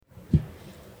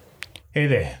Hey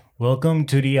there, welcome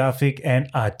to the Afik and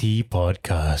Ati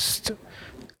podcast.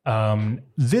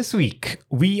 This week,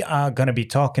 we are going to be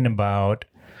talking about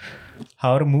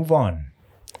how to move on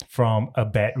from a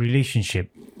bad relationship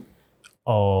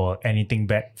or anything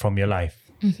bad from your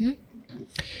life. And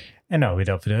now,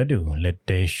 without further ado, let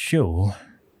the show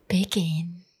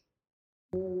begin.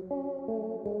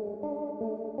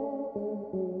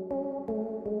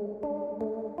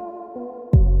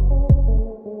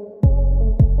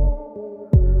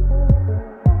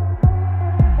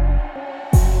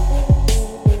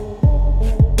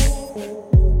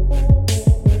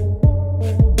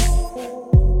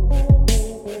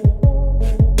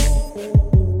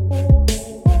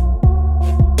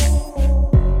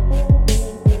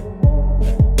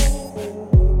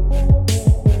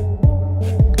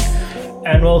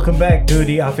 And welcome back to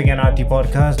the Afik and Ati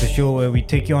podcast, the show where we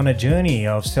take you on a journey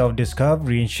of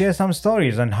self-discovery and share some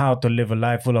stories on how to live a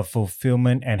life full of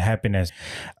fulfillment and happiness.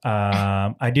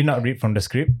 I did not read from the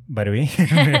script, by the way.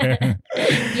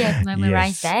 You have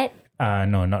memorized that?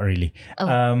 No, not really.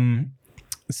 Oh.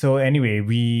 So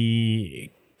anyway,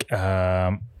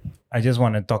 I just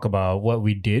want to talk about what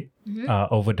we did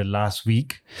over the last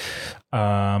week.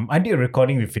 I did a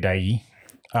recording with Fidai,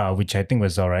 which I think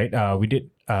was all right. We did.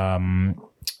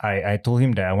 I told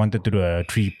him that I wanted to do a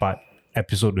 3-part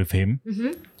episode with him,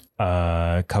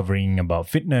 covering about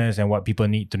fitness and what people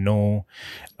need to know,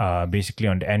 basically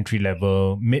on the entry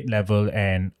level, mid level,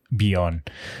 and beyond.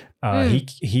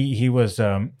 He was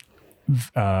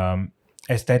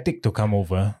ecstatic to come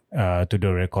over to do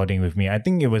a recording with me. I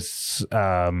think it was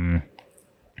the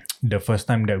first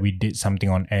time that we did something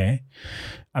on air.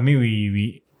 I mean,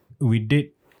 we did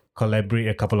collaborate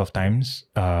a couple of times.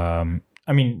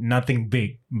 I mean, nothing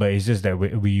big, but it's just that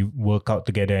we work out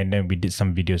together and then we did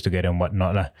some videos together and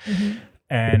whatnot lah.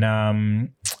 And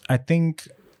I think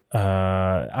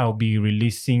I'll be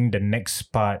releasing the next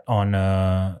part on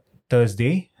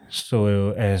Thursday,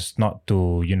 so as not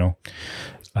to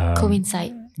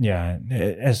Coincide.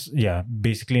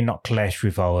 basically not clash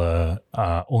with our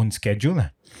own schedule lah.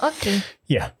 Okay.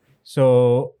 Yeah.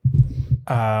 So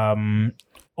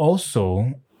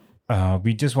also,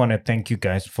 we just want to thank you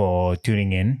guys for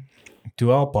tuning in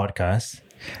to our podcast.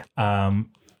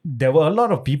 There were a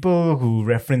lot of people who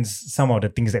reference some of the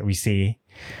things that we say,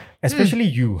 especially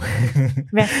you.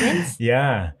 Reference?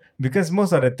 Yeah, because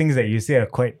most of the things that you say are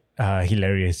quite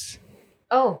hilarious.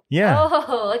 Oh. Yeah.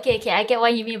 Oh, okay. I get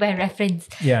what you mean by reference.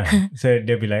 Yeah. So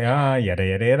they'll be like, yada,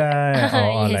 yada, yada.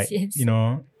 Or Yes, like, yes.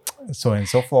 so and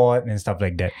so forth and stuff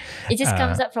like that. It just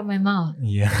comes up from my mouth.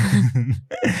 Yeah.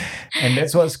 And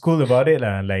that's what's cool about it.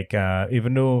 Like,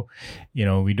 even though,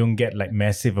 we don't get like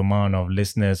massive amount of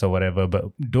listeners or whatever, but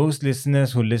those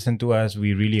listeners who listen to us,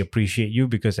 we really appreciate you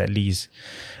because at least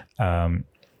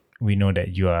we know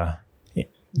that you are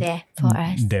There for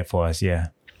us. there for us. Yeah.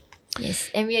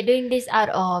 Yes. And we are doing this out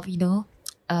of,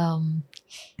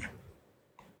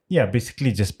 Yeah,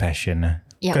 basically just passion.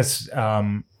 Yeah. Because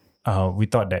we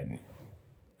thought that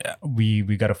we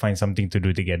got to find something to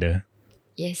do together.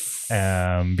 yes.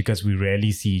 Because we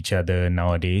rarely see each other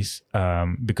nowadays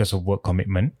because of work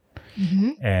commitment.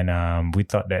 And we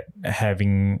thought that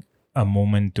having a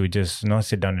moment to just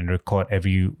sit down and record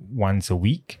every once a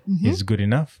week is good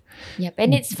enough. Yep.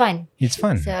 And it's fun. It's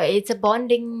fun. So it's a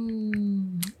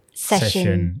bonding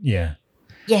session. Yeah.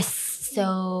 Yes.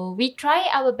 So we try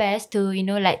our best to,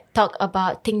 talk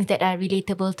about things that are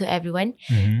relatable to everyone.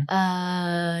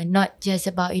 Not just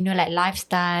about,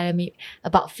 lifestyle,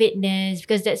 about fitness,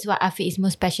 because that's what Afi is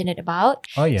most passionate about.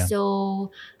 Oh yeah.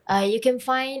 So you can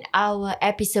find our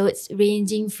episodes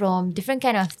ranging from different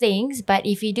kind of things. But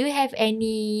if you do have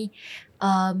any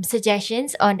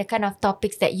suggestions on the kind of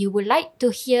topics that you would like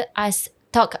to hear us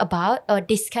talk about or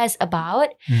discuss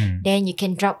about, then you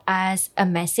can drop us a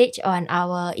message on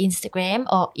our Instagram,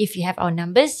 or if you have our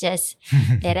numbers, just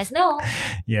let us know.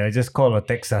 Yeah, just call or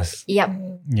text us. Yep.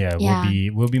 Yeah,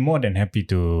 Yeah. we'll be more than happy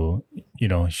to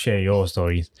share your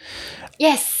stories.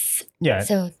 Yes. Yeah.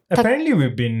 So Apparently,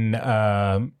 we've been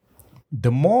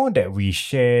the more that we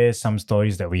share some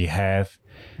stories that we have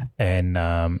and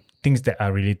things that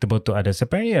are relatable to others.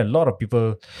 Apparently, a lot of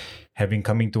people have been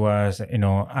coming to us,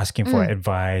 asking for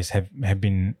advice. Have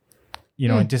been,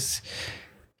 just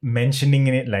mentioning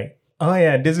it like, Oh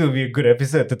yeah, this will be a good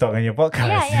episode to talk on your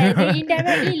podcast. They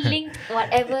indirectly linked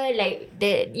whatever, like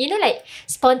like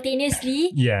spontaneously,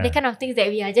 Yeah. the kind of things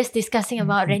that we are just discussing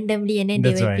about randomly, and then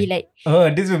That's they will be right.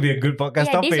 like, This will be a good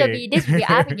podcast topic. this will be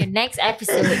up in your next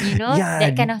episode,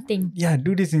 that kind of thing. Yeah,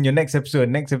 do this in your next episode.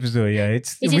 Yeah,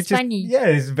 Which is funny. Yeah,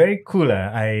 it's very cool.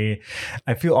 I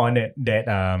feel honored that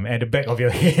at the back of your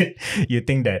head you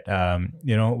think that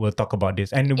we'll talk about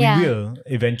this, and we will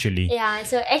eventually. Yeah,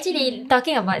 so actually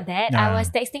talking about that, I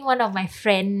was texting one of my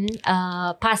friend in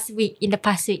the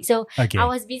past week. So Okay. I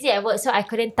was busy at work, so I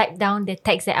couldn't type down the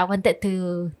text that I wanted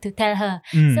to tell her.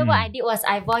 So what I did was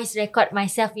I voice record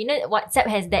myself. WhatsApp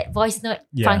has that voice note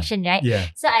function, right? Yeah.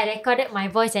 So I recorded my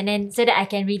voice, and then so that I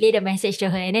can relay the message to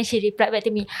her, and then she replied back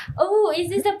to me, "Oh, is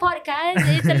this a podcast?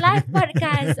 It's a live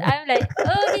podcast." I'm like,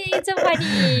 "Okay, it's so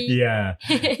funny." Yeah.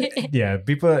 Yeah,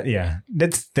 people. Yeah,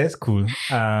 that's cool.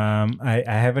 I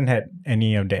haven't had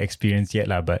any of the experience yet,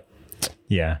 lah. But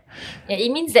yeah. Yeah,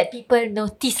 it means that people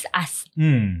notice us.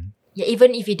 Mm. Yeah,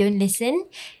 even if you don't listen,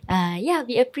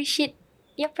 we appreciate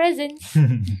your presence.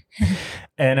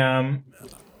 And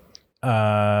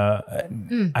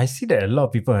I see that a lot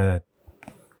of people are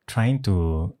trying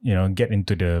to get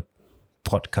into the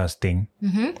podcasting.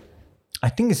 Mm-hmm. I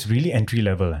think it's really entry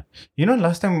level.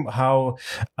 Last time how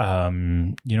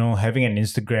having an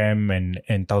Instagram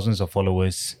and thousands of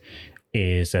followers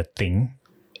is a thing.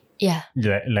 Yeah.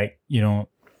 Like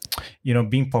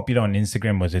being popular on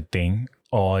Instagram was a thing,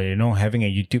 or having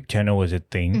a YouTube channel was a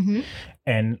thing. Mm-hmm.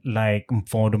 And like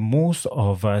for the most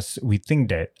of us, we think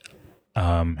that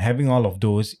having all of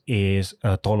those is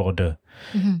a tall order.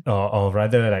 Mm-hmm. Or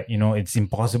rather, like it's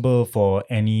impossible for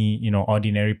any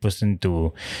ordinary person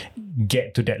to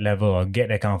get to that level or get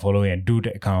that kind of following and do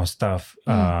that kind of stuff,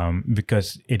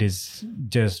 because it is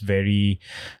just very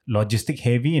logistic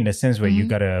heavy in the sense where you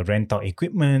gotta rent out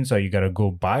equipment or you gotta go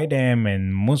buy them,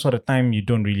 and most of the time you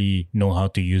don't really know how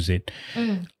to use it.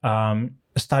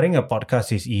 Starting a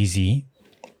podcast is easy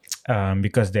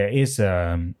because there is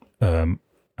a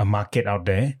market out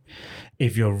there.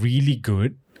 If you're really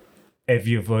good, if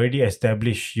you've already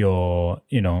established your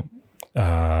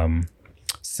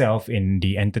self in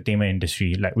the entertainment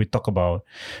industry, like we talk about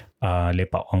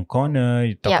Lepak on Corner,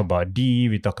 you talk about D,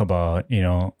 we talk about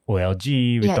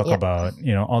OLG, we talk about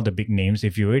all the big names.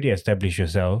 If you already establish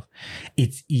yourself,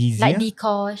 it's easier. Like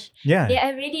Dikosh, they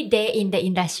are already there in the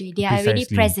industry. They are already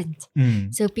present.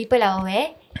 So people are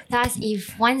aware. Thus,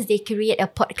 if once they create a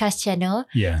podcast channel,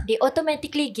 they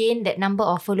automatically gain that number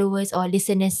of followers or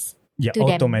listeners.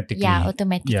 Automatically.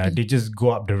 Automatically. Yeah, they just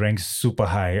go up the ranks super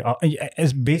high.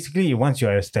 It's basically once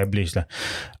you're established.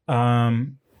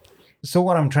 So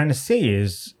what I'm trying to say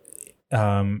is,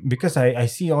 because I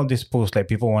see all these posts like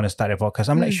people want to start a podcast.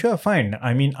 I'm like, sure, fine.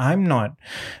 I mean, I'm not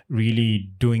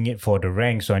really doing it for the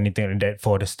ranks or anything like that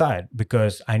for the start,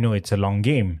 because I know it's a long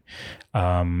game.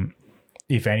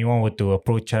 If anyone were to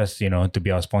approach us, to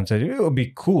be our sponsor, it would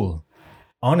be cool.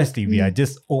 Honestly, we are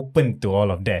just open to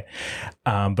all of that.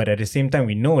 But at the same time,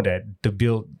 we know that to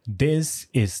build this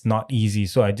is not easy.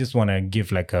 So I just want to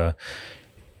give like a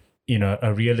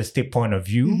realistic point of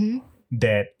view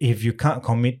that if you can't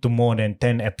commit to more than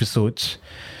 10 episodes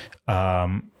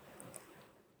every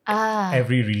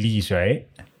release, right?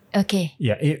 Okay.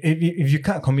 Yeah, if you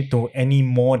can't commit to any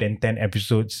more than 10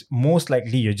 episodes, most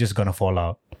likely you're just going to fall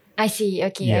out. I see.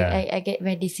 Okay, yeah. I get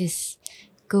where this is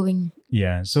going.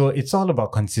 Yeah, so it's all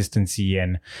about consistency,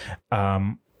 and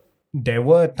there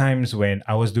were times when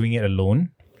I was doing it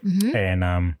alone,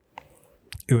 and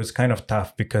it was kind of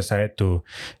tough because I had to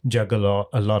juggle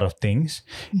a lot of things,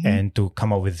 and to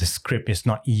come up with the script is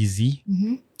not easy.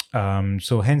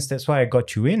 So hence that's why I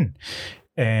got you in.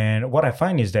 And what I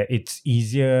find is that it's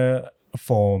easier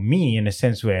for me in a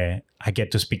sense where I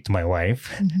get to speak to my wife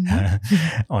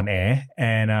on air,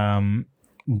 and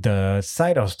the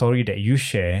side of story that you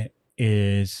share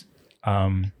is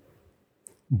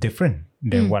different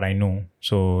than what I know.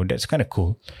 So that's kind of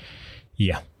cool.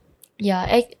 Yeah.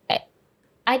 Yeah,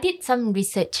 I did some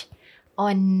research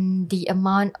on the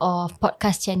amount of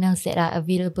podcast channels that are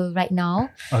available right now.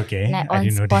 Okay. Like on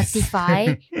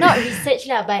Spotify. Not research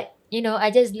lah, but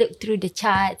I just looked through the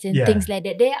charts and things like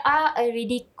that. There are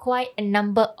already quite a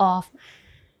number of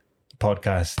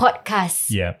podcasts.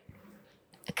 Yeah.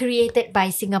 Created by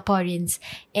Singaporeans,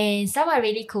 and some are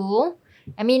really cool.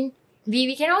 I mean,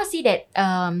 we can all see that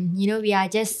we are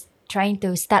just trying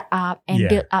to start up and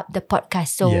build up the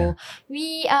podcast, so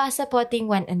we are supporting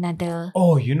one another.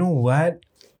 Oh, you know what?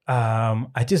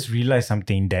 I just realized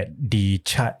something, that the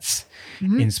charts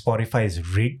in Spotify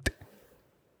is rigged.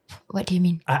 What do you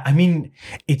mean? I mean,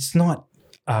 it's not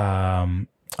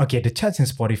okay. The charts in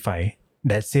Spotify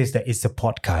that says that it's a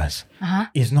podcast. Uh-huh.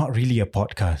 It's not really a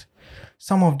podcast.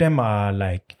 Some of them are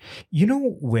like,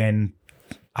 when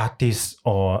artists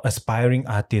or aspiring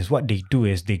artists, what they do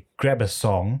is they grab a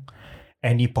song,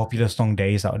 any popular song there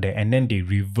is out there, and then they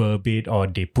reverb it or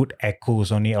they put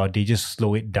echoes on it or they just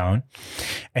slow it down,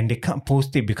 and they can't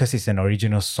post it because it's an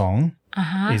original song.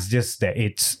 Uh-huh. It's just that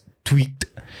it's tweaked.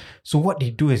 So what they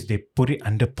do is they put it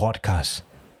under podcast.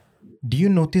 Do you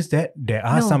notice that there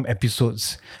are No. some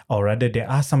episodes, or rather there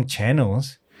are some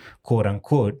channels, quote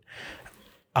unquote,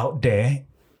 out there,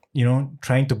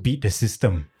 trying to beat the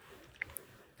system,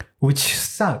 which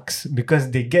sucks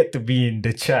because they get to be in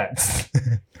the charts.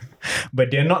 But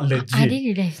they're not legit. I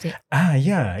didn't realize that.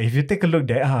 Yeah. If you take a look,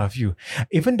 there are a few.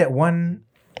 Even that one.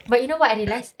 But you know what I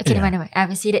realized? Okay, Yeah. never mind. I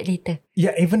will see that later.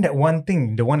 Yeah, even that one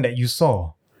thing, the one that you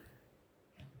saw.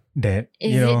 That,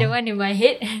 Is it the one in my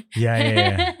head?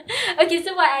 Yeah. Okay,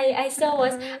 so what I saw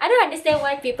was, I don't understand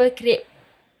why people create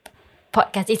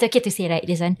podcasts. It's okay to say, right,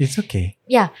 this one? It's okay.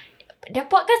 Yeah. The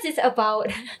podcast is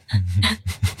about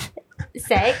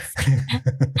sex.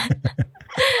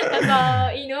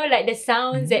 About, like the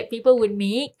sounds that people would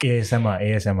make. ASMR.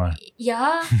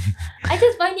 Yeah. I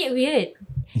just find it weird.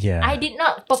 Yeah. I did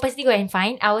not purposely go and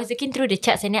find. I was looking through the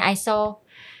charts and then I saw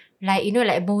like,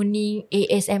 like moaning,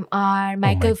 ASMR,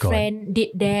 my God. girlfriend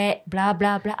did that, blah,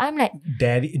 blah, blah. I'm like,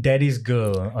 Daddy's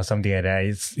girl or something like that.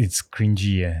 It's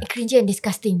cringy. Yeah. cringy and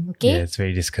disgusting, okay? Yeah, it's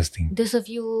very disgusting. Those of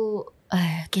you,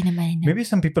 okay, never mind. Maybe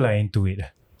some people are into it,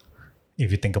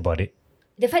 if you think about it.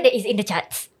 The fact that it's in the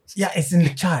charts. Yeah, it's in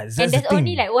the charts. And That's there's the thing.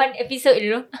 only like one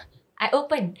episode, I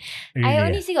opened. Really, I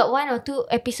only see got 1 or 2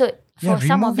 episodes yeah, for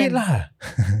some of remove it them. lah.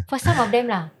 For some of them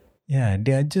lah. Yeah,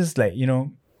 they are just like,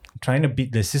 trying to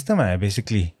beat the system,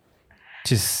 basically.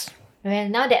 Just, Well,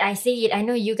 now that I see it, I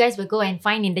know you guys will go and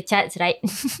find in the charts, right?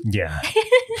 yeah.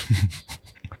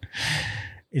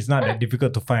 It's not that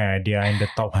difficult to find. They are in the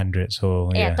top 100. So,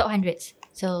 Yeah, yeah. top hundreds.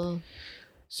 So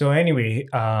Anyway,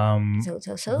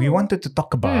 so. we wanted to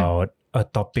talk about a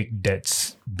topic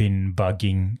that's been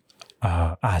bugging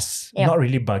us. Yep. Not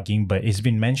really bugging, but it's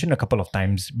been mentioned a couple of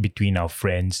times between our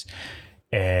friends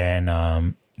and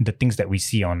the things that we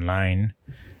see online.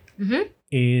 Mm-hmm.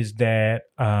 Is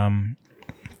that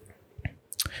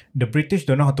the British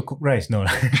don't know how to cook rice. No.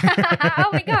 Oh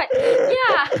my god.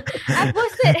 Yeah. I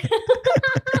posted.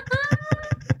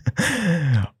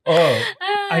 Oh,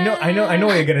 I know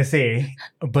what you're gonna say.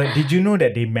 But did you know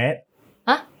that they met?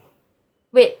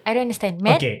 Wait, I don't understand.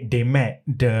 Matt? Okay, they met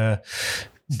the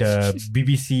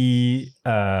BBC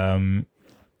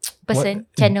Person,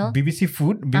 channel. BBC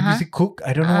Food, BBC Cook.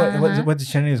 I don't know what the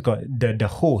channel is called. The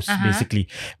host basically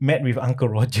met with Uncle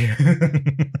Roger.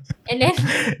 And then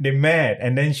They met,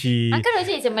 and then she. Uncle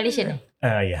Roger is a Malaysian.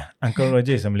 Yeah, Uncle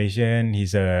Roger is a Malaysian.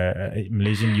 He's a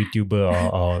Malaysian YouTuber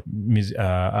or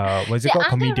what's it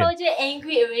called? Uncle Comedian. Roger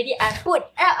angry already. I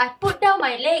put down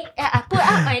my leg. I put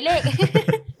up my leg.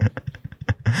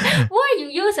 Why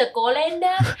you use a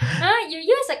colander? You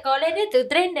use a colander to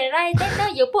drain the rice. Then now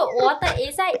you put water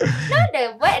inside. Now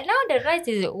the rice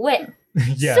is wet.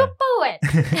 Yeah. Super wet.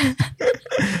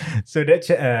 So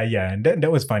that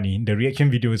was funny. The reaction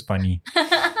video was funny.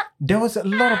 There was a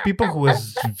lot of people who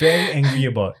was very angry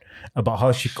about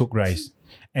how she cooked rice.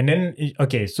 And then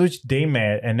so they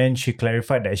met, and then she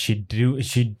clarified that she do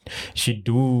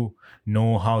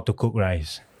know how to cook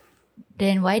rice.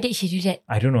 Then why did she do that?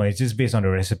 I don't know. It's just based on the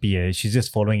recipe. She's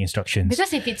just following instructions.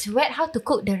 Because if it's wet, how to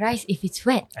cook the rice if it's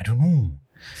wet? I don't know.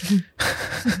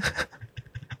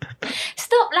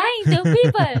 Stop lying to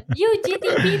people. You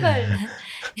cheating people.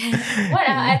 What?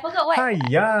 I forgot what.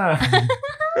 Hiya.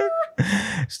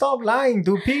 Stop lying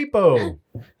to people.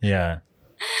 Yeah.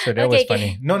 So that was Okay,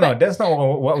 funny. No, that's not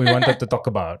what we wanted to talk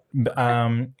about.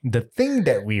 The thing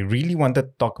that we really wanted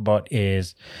to talk about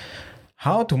is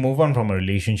how to move on from a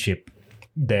relationship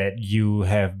that you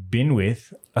have been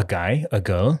with, a guy, a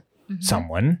girl,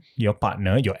 someone, your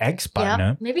partner, your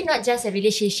ex-partner. Yeah, maybe not just a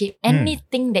relationship.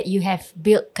 Anything that you have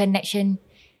built connection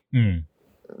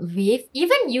with.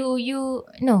 Even you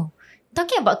no.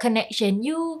 Talking about connection,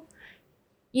 you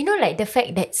know, like the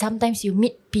fact that sometimes you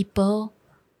meet people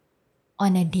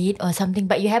on a date or something,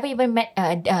 but you haven't even met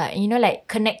like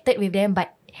connected with them,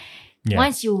 but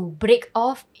once you break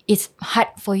off, it's hard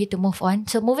for you to move on.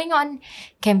 So moving on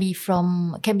can be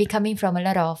coming from a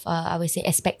lot of I would say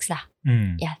aspects lah.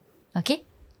 Yeah. Okay.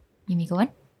 You may go on.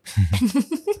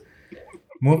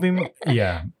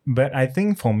 But I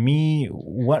think for me,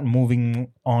 what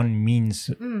moving on means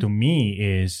to me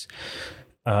is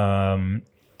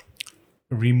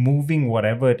removing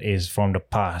whatever it is from the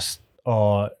past,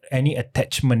 or any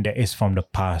attachment that is from the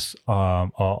past,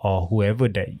 or whoever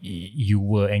that you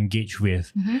were engaged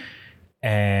with,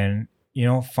 and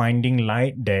finding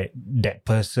light that that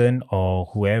person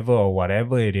or whoever or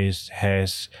whatever it is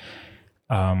has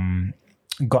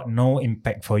got no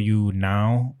impact for you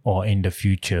now or in the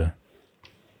future.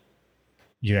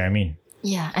 You know what I mean?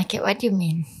 Yeah, I get what you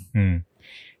mean.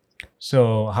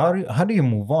 So how do you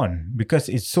move on? Because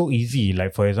it's so easy.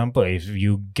 Like, for example, if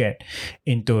you get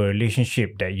into a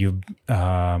relationship that you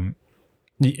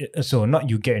so not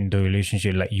you get into a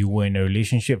relationship, like you were in a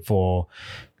relationship for,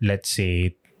 let's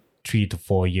say, 3 to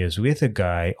 4 years with a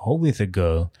guy or with a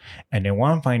girl, and then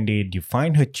one fine day you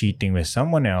find her cheating with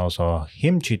someone else or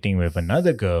him cheating with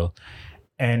another girl,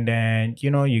 and then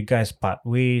you guys part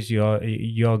ways.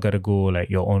 You're gotta go like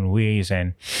your own ways,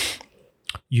 and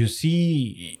you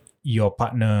see your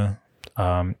partner,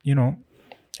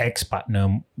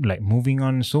 ex-partner, like moving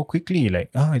on so quickly.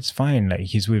 Like, oh, it's fine. Like,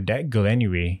 he's with that girl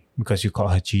anyway because you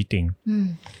caught her cheating.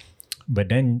 But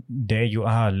then there you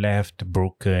are, left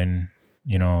broken,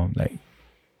 like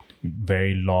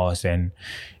very lost, and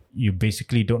you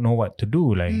basically don't know what to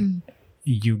do. Like,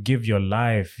 you give your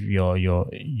life,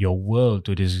 your world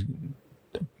to this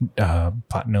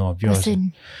partner of yours,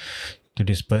 to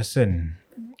this person.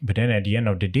 But then at the end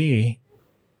of the day,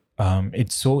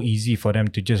 it's so easy for them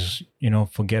to just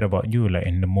forget about you, like,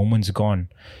 and the moment's gone.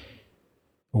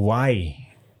 Why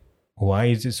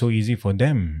is it so easy for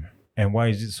them, and why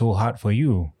is it so hard for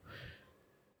you?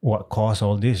 What caused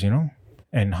all this,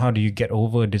 and how do you get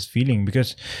over this feeling?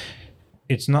 Because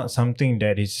it's not something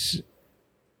that is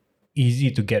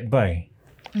easy to get by.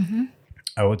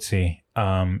 I would say,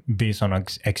 based on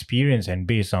experience and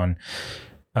based on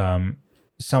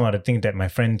some of the things that my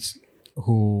friends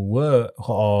who were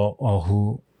or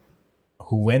who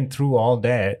went through all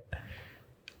that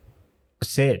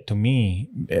said to me,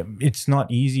 it's not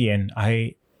easy.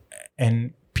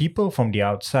 And people from the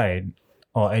outside,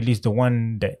 or at least the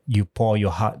one that you pour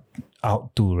your heart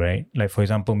out to, right? Like, for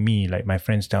example, me, like, my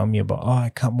friends tell me about, I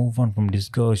can't move on from this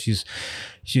girl. She's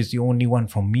the only one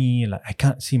for me. Like, I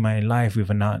can't see my life with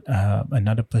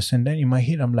another person. Then in my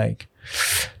head, I'm like,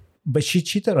 but she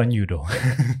cheated on you though.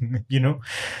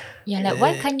 Yeah, like,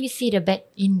 why can't you see the bad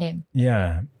in them?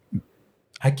 Yeah.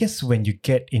 I guess when you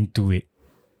get into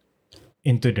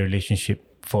the relationship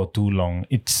for too long,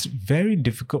 it's very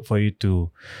difficult for you to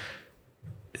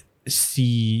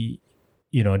see,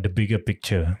 the bigger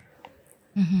picture.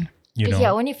 Because you're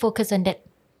only focused on that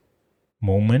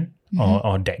moment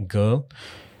or that girl.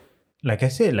 Like I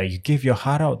said, like, you give your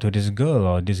heart out to this girl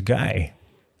or this guy.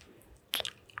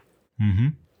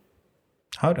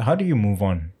 How do you move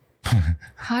on?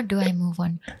 How do I move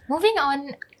on? Moving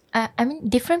on, I mean,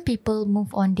 different people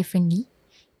move on differently,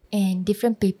 and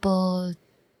different people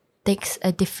takes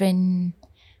a different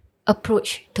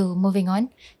approach to moving on.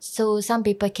 So some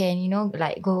people can,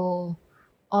 like, go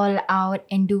all out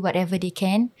and do whatever they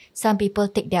can. Some people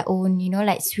take their own,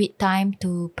 like, sweet time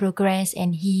to progress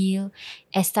and heal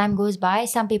as time goes by.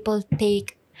 Some people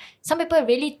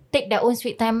really take their own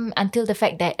sweet time until the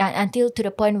fact that until to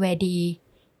the point where they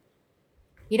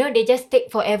they just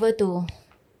take forever to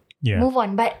move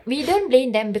on. But we don't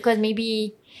blame them, because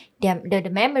maybe the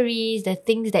memories, the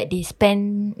things that they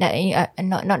spend,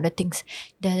 not the things,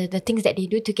 the things that they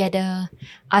do together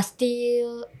are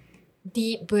still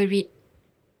deep buried.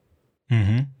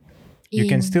 You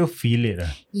can still feel it.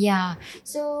 Yeah.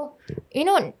 So,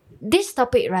 this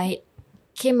topic, right,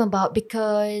 came about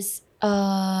because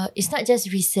it's not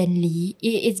just recently.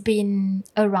 It's been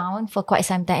around for quite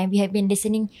some time. We have been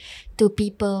listening to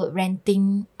people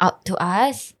ranting out to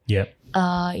us. Yeah.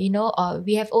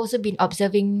 We have also been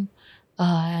observing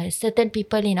certain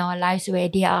people in our lives where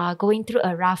they are going through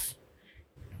a rough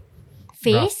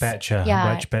phase. Rough patch in their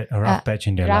life. Rough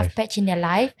patch in their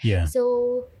life. Yeah.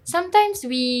 So sometimes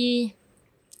we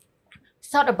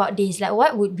thought about this, like,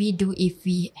 what would we do if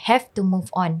we have to move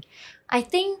on? I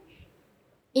think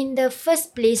in the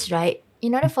first place, right,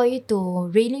 in order for you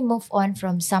to really move on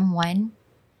from someone,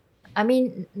 I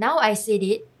mean, now I said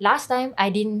it. Last time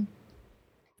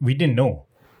we didn't know.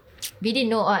 We didn't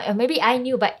know, or maybe I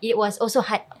knew, but it was also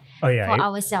hard for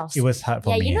ourselves. It was hard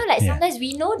for me. Sometimes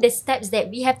we know the steps that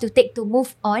we have to take to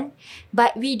move on,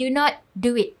 but we do not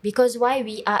do it because why?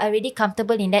 We are already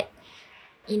comfortable in that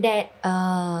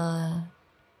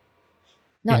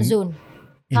zone.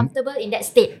 Comfortable in that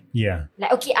state. Yeah.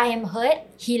 Like, okay, I am hurt.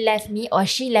 He left me or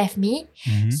she left me.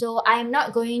 So I'm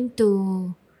not going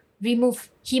to remove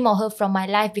him or her from my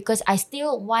life because I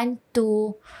still want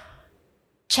to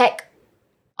check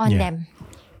on them.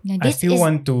 I still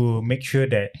want to make sure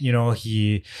that,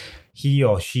 he he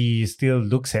or she still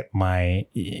looks at my,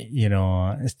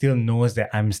 still knows that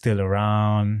I'm still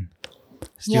around,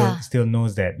 still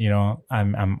knows that,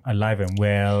 I'm alive and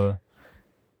well.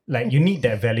 Like, you need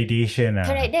that validation.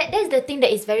 Correct. That's the thing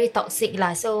that is very toxic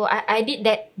lah. So I did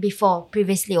that before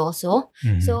previously also.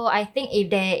 Mhm. So I think if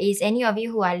there is any of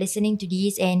you who are listening to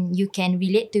this and you can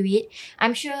relate to it,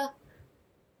 I'm sure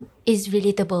it's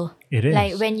relatable. It is.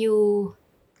 Like when you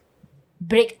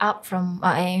break up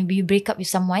and you break up with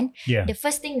someone, Yeah. the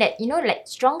first thing that, like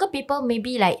stronger people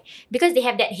maybe like, because they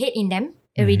have that hate in them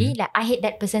already, like I hate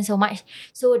that person so much.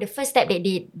 So the first step that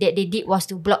they did was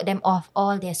to block them off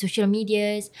all their social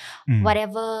medias,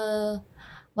 whatever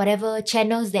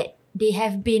channels that they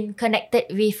have been connected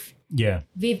with Yeah.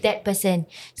 that person.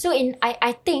 So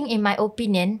I think, in my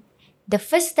opinion, the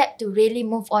first step to really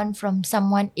move on from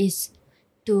someone is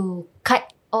to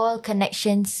cut all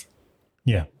connections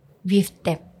Yeah. with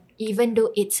them, even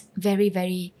though it's very,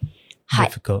 very hard.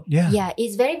 Difficult. Yeah. Yeah,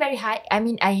 it's very, very hard. I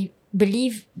mean, I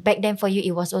believe back then for you,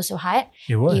 it was also hard.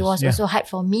 It was. yeah. Also hard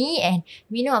for me. And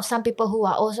we know of some people who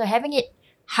are also having it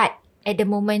hard at the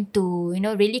moment to,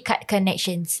 really cut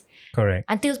connections. Correct.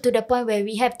 Until to the point where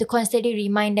we have to constantly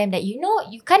remind them that, you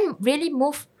can't really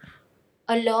move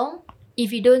along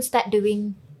if you don't start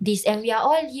doing this. And we are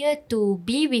all here to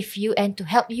be with you and to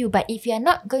help you. But if you are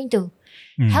not going to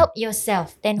help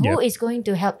yourself, then who is going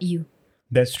to help you?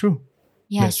 That's true.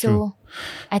 Yeah, That's so true.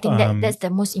 I think that's the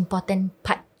most important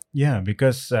part. Yeah,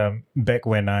 because back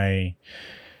when I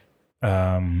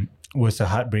was a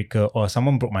heartbreaker, or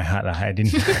someone broke my heart, I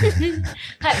didn't.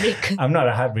 Heartbreaker. I'm not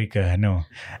a heartbreaker. No.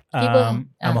 People-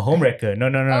 I'm a homewrecker. No.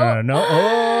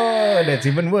 Oh, that's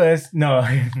even worse. No.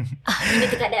 You need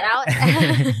to cut that out.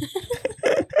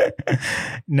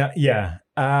 No. Yeah.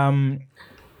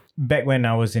 Back when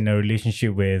I was in a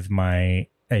relationship with my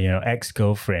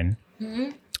ex-girlfriend,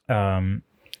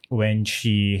 when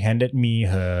she handed me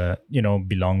her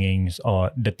belongings,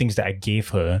 or the things that I gave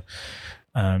her,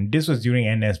 this was during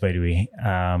NS, by the way.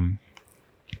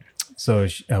 So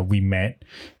we met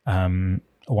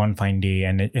one fine day,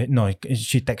 and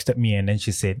she texted me, and then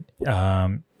she said,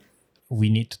 we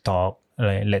need to talk,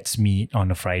 let's meet on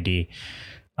a Friday.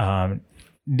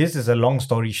 This is a long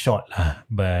story short,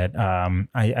 but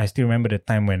I still remember the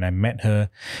time when I met her.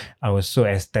 I was so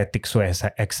ecstatic, so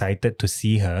excited to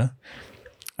see her.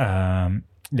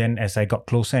 Then as I got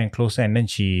closer and closer, and then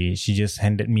she just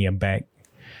handed me a bag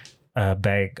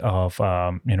of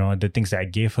the things that I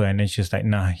gave her, and then she's like,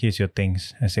 "Nah, here's your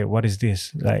things." I said, "What is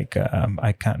this? Like,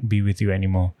 I can't be with you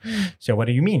anymore." So, what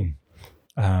do you mean?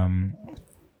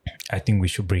 I think we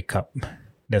should break up.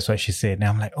 That's what she said. And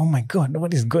I'm like, oh my God,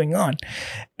 what is going on?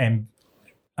 And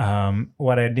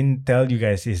what I didn't tell you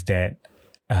guys is that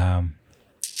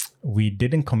we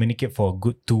didn't communicate for a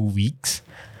good 2 weeks.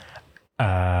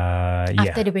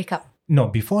 After the breakup. No,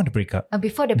 before the breakup.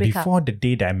 Before the breakup. Before the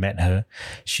day that I met her,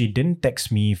 she didn't text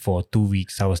me for 2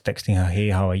 weeks. I was texting her,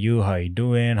 "Hey, how are you? How are you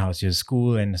doing? How's your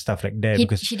school?" and stuff like that.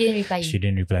 She didn't reply you. She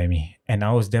didn't reply me. And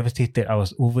I was devastated. I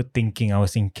was overthinking. I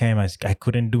was in camp. I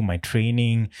couldn't do my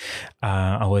training.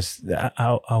 I was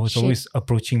always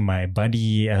approaching my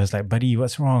buddy. I was like, "Buddy,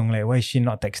 what's wrong? Like, why is she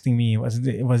not texting me? What's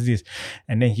this?"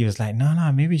 And then he was like, No,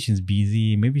 maybe she's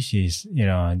busy. Maybe she's,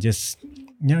 just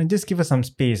give her some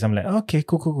space. I'm like, okay,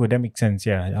 cool. That makes sense.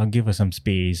 Yeah, I'll give her some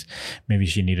space. Maybe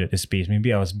she needed the space.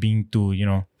 Maybe I was being too,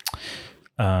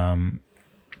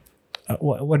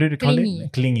 what do they call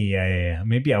it? Clingy. Yeah.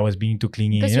 Maybe I was being too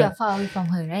clingy. Because you are far away from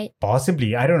her, right?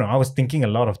 Possibly. I don't know. I was thinking a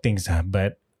lot of things,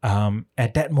 but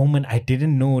at that moment, I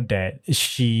didn't know that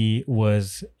she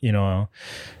was, 2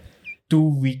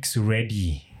 weeks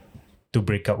ready to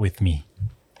break up with me.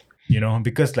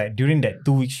 Because like during that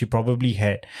 2 weeks, she probably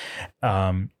had,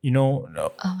 Oh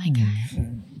my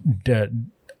God.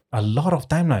 A lot of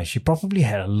time. She probably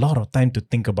had a lot of time to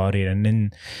think about it. And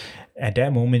then at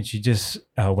that moment, she just,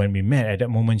 when we met, at that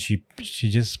moment, she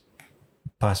just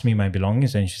passed me my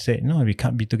belongings and she said, "No, we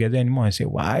can't be together anymore." I said,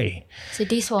 "Why?" So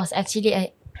this was actually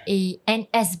a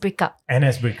NS breakup.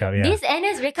 NS breakup, yeah. This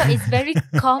NS breakup is very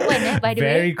common, by the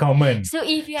way. Very common. So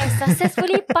if you have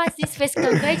successfully passed this phase,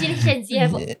 congratulations, you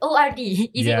have ORD.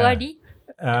 Is it ORD?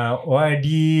 ORD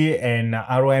and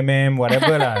ROMM,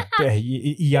 whatever lah.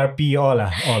 ERP, all.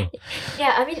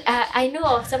 Yeah, I mean, I know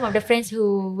of some of the friends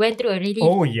who went through a really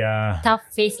tough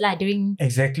phase during...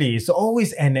 Exactly. It's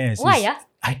always NS. Why?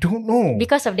 I don't know.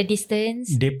 Because of the distance?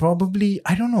 They probably,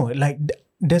 I don't know, like...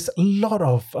 There's a lot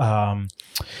of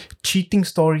cheating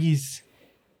stories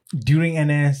during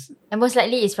NS, And most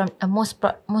likely it's from most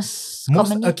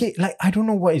commonly. okay, like I don't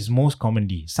know what is most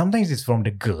commonly. Sometimes it's from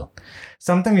the girl,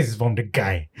 sometimes it's from the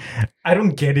guy. I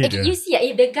don't get it. Okay, you see,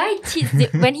 if the guy cheats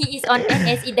when he is on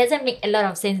NS, it doesn't make a lot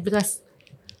of sense because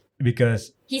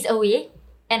Because he's away.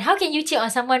 And how can you cheat on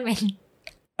someone when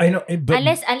I know, but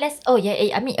unless oh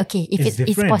yeah, I mean, okay, if it's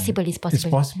different. possible, it's possible. It's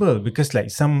possible because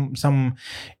like some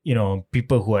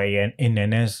people who are in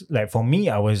NS, like for me,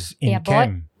 I was They in are bored.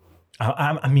 camp.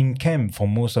 I'm in camp for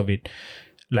most of it,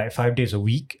 like 5 days a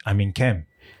week. I'm in camp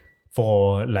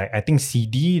for like I think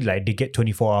CD, like they get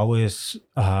 24 hours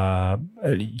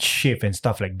shift and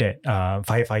stuff like that.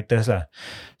 Firefighters lah.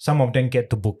 Some of them get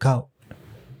to book out.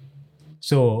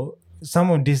 So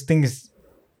some of these things,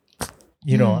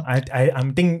 I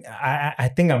think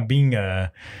I'm being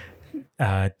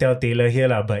telltaler here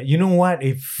lah. But you know what?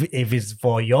 If it's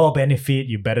for your benefit,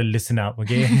 you better listen up,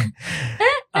 okay?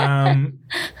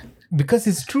 Because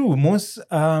it's true. Most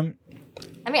most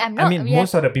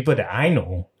of the people that I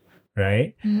know,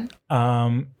 right?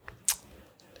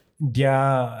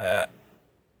 Their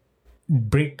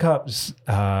breakups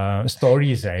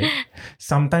stories, right?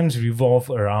 Sometimes revolve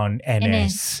around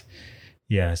NS.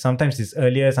 Yeah, sometimes it's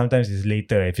earlier, sometimes it's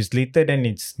later. If it's later, then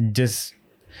it's just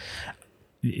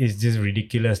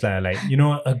ridiculous lah. Like,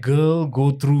 a girl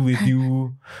go through with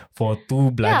you for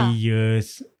 2 bloody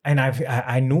years. And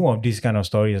I know of these kind of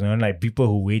stories, like people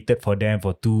who waited for them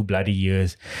for 2 bloody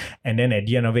years. And then at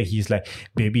the end of it, he's like,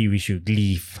 baby, we should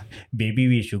leave. Baby,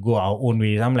 we should go our own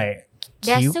ways. I'm like,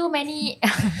 there are so many.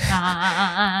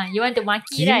 You want to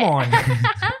maki, Come right? on.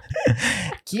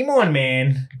 Come on,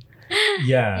 man.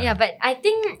 Yeah. Yeah, but I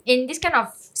think in this kind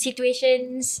of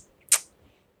situations,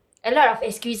 a lot of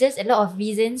excuses, a lot of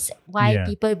reasons why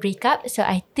people break up. So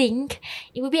I think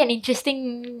it would be an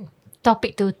interesting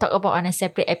topic to talk about on a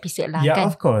separate episode lah. Yeah, Kan?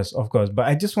 of course. But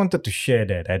I just wanted to share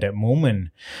that at that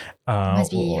moment.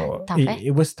 Must be tough,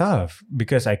 it was tough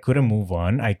because I couldn't move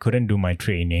on. I couldn't do my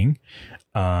training.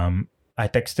 I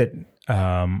texted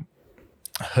her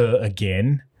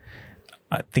again,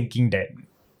 thinking that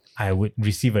I would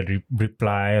receive a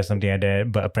reply or something like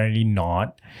that, but apparently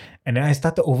not. And then I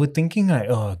started overthinking, like,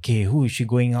 oh, okay, who is she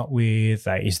going out with?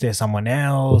 Like, is there someone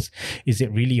else? Is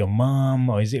it really your mom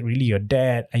or is it really your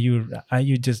dad? Are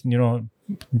you just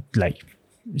like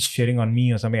shitting on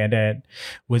me or something like that?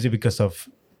 Was it because of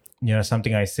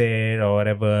something I said or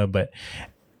whatever? But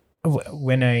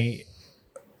when I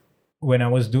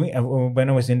was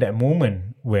in that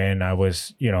moment when I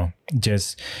was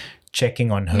just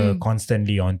checking on her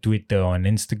constantly on Twitter, on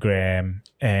Instagram,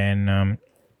 and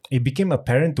it became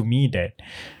apparent to me that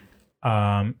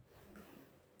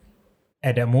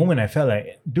at that moment I felt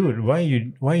like, dude, why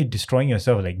are you destroying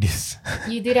yourself like this?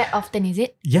 You do that often, is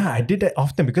it? Yeah, I did that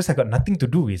often because I got nothing to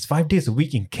do. It's 5 days a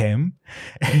week in camp,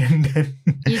 and then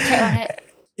you check on her.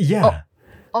 Yeah,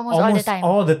 almost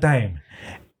all the time.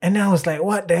 And I was like,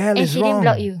 what the hell is wrong? And she didn't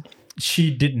block you?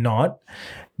 She did not,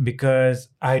 because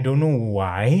I don't know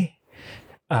why.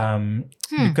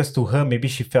 Because to her, maybe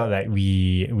she felt like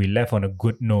we left on a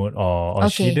good note, or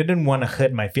she didn't want to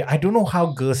hurt my feelings. I don't know how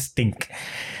girls think.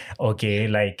 Okay,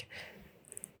 like,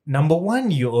 number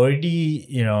one, you already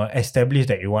established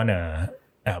that you want to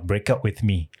break up with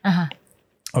me.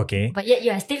 Okay, but yet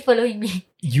you are still following me.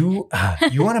 You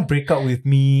want to break up with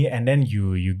me, and then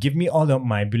you give me all of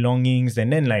my belongings,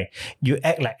 and then like you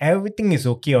act like everything is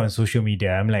okay on social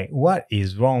media. I'm like, what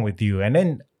is wrong with you? And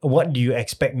then what do you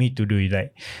expect me to do?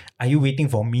 Like, are you waiting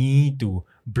for me to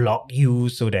block you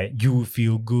so that you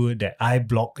feel good that I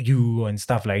block you and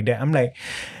stuff like that? I'm like,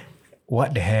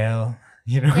 what the hell?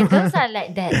 The girls are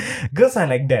like that. Girls are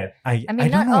like that. I mean,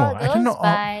 don't not know. all girls,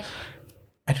 but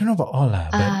I don't know about all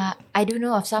lah. I do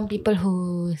know of some people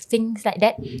who think like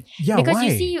that. Yeah, because why?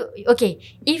 you see, okay,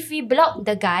 if we block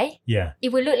the guy, it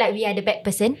will look like we are the bad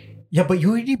person. Yeah, but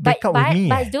you already break up with me.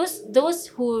 But those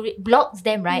who blocks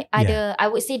them, right, are I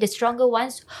would say the stronger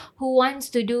ones who wants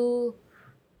to do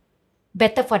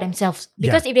better for themselves.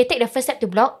 Because if they take the first step to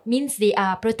block, means they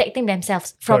are protecting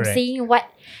themselves from seeing what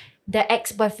the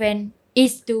ex-boyfriend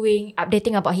is doing,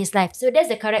 updating about his life. So that's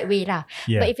the correct way lah.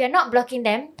 But if you're not blocking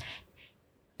them,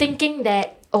 thinking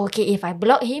that, okay, if I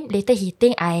block him, later he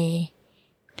think I'm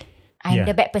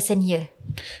the bad person here.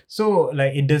 So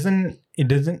like it doesn't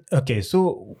okay,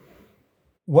 so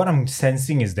what I'm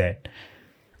sensing is that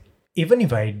even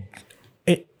if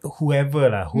whoever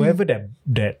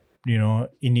that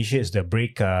initiates the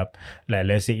breakup, like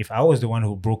let's say if I was the one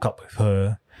who broke up with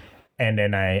her, and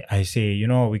then I say,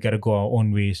 we gotta go our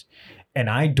own ways, and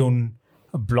I don't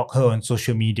block her on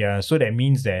social media, so that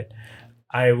means that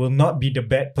I will not be the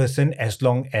bad person as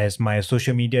long as my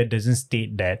social media doesn't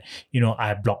state that,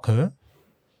 I block her.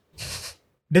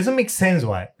 Doesn't make sense,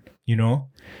 what?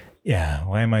 Yeah,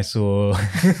 why am I so...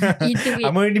 Into it.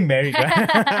 I'm already married, right?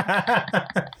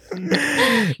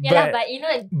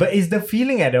 But it's the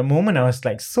feeling at the moment. I was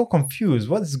like so confused.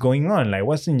 What's going on? Like,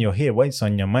 what's in your head? What's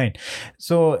on your mind?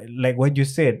 So, like what you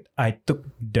said, I took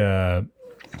the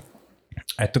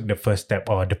first step,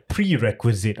 or the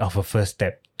prerequisite of a first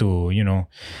step to,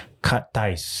 cut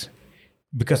ties.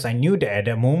 Because I knew that at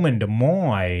that moment, the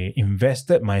more I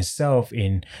invested myself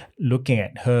in looking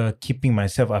at her, keeping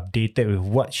myself updated with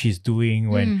what she's doing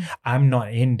when I'm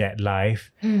not in that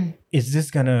life, it's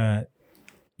just gonna,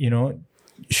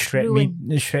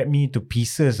 shred me to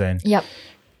pieces, and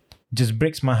just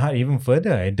breaks my heart even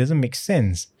further. It doesn't make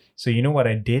sense. So you know what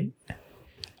I did?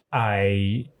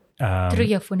 I threw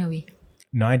your phone away.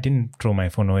 No, I didn't throw my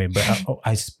phone away, but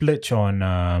I splurged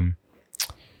on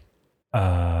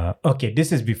okay,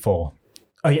 this is before.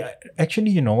 Oh yeah,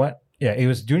 actually, you know what? Yeah, it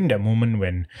was during that moment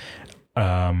when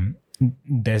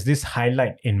there's this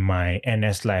highlight in my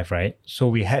NS life, right? So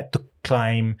we had to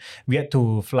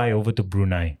fly over to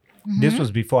Brunei. This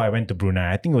was before I went to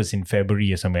Brunei. I think it was in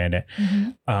February or something like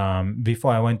that.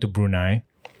 Before I went to Brunei,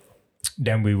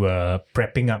 then we were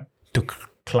prepping up to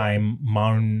climb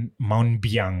Mount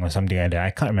Biang or something like that. I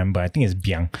can't remember. I think it's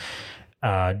Biang.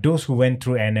 Those who went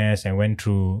through NS and went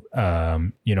through,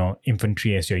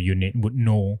 infantry as your unit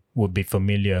would be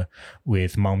familiar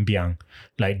with Mount Biang,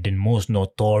 like the most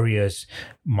notorious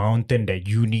mountain that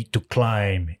you need to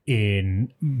climb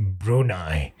in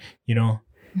Brunei,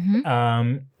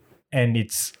 and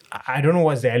I don't know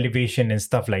what's the elevation and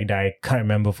stuff like that. I can't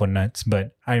remember for nuts,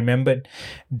 but I remembered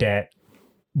that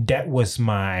was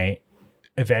my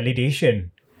validation.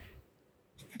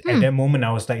 At that moment,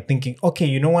 I was like thinking, okay,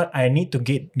 you know what? I need to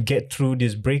get through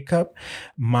this breakup.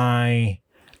 My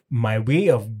way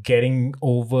of getting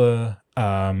over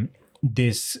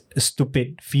this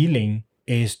stupid feeling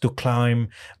is to climb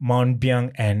Mount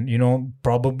Biang and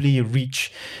probably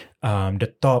reach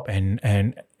the top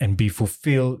and be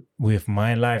fulfilled with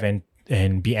my life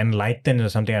and be enlightened or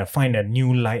something. I find a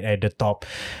new light at the top.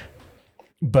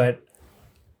 But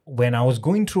when I was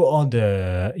going through all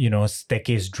the,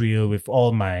 staircase drill with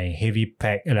all my heavy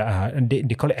pack,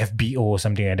 they call it FBO or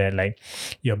something like that, like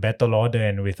your battle order,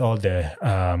 and with all the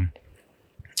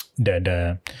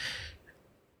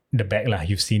bag lah,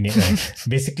 you've seen it, right?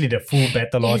 Basically the full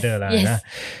battle order lah. Yes.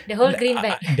 The whole green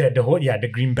bag. The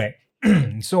green bag.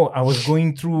 So I was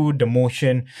going through the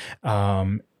motion,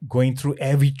 going through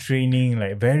every training,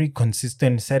 like very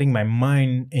consistent, setting my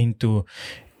mind into,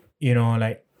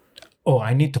 like, oh,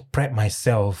 I need to prep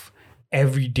myself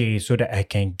every day so that I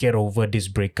can get over this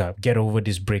breakup.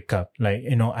 Like,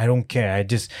 I don't care. I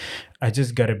just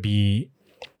gotta be,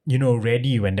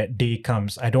 ready when that day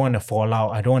comes. I don't want to fall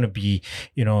out. I don't want to be,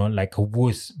 like a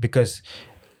wuss, because,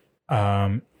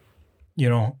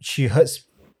 she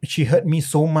hurt me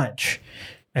so much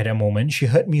at that moment. She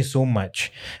hurt me so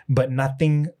much, but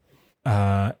nothing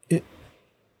hurts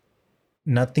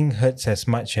as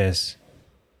much as,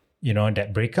 that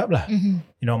breakup lah.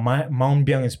 My Mount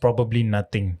Biang is probably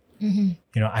nothing.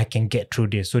 I can get through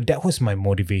this. So that was my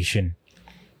motivation.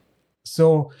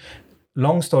 So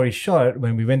long story short,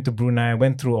 when we went to Brunei, I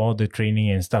went through all the training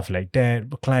and stuff like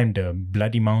that, climbed the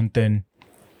bloody mountain,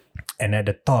 and at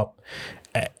the top,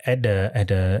 at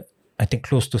the I think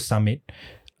close to summit,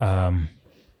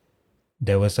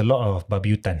 there was a lot of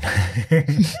babi hutan.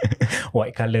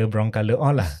 White color, brown color,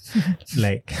 all lah.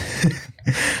 Like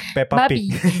Peppa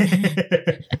Pig.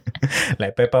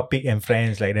 Like Peppa Pig and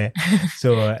Friends, like that.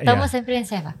 So Thomas and Friends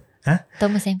have? Huh?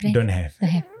 Thomas and Friends? Don't have.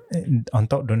 On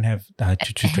top don't have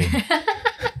choo-choo train.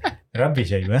 Rubbish,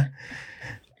 you.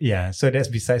 Yeah, so that's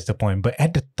besides the point. But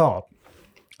at the top,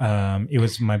 it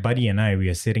was my buddy and I, we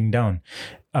were sitting down.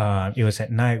 It was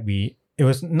at night. It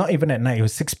was not even at night. It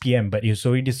was 6 p.m. But it was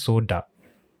already so dark.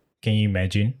 Can you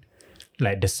imagine?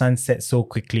 Like the sun set so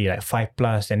quickly, like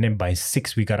 5+, and then by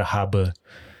 6 we got a harbor.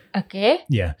 Okay.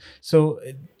 Yeah. So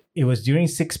it was during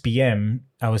 6 p.m.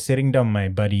 I was sitting down with my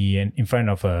buddy and in front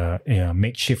of a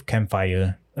makeshift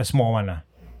campfire, a small one.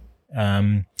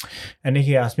 And then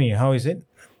he asked me, "How is it?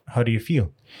 How do you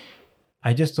feel?"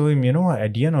 I just told him, you know what?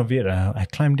 At the end of it, I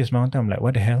climbed this mountain. I'm like,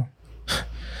 what the hell?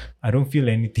 I don't feel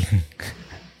anything.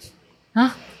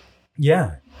 Huh?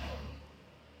 Yeah.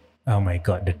 Oh my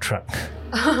God, the truck.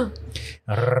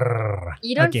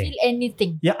 You don't feel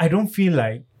anything? Yeah, I don't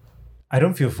feel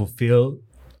fulfilled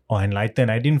or enlightened.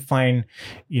 I didn't find,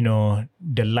 the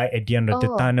light at the end of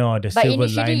the tunnel or the silver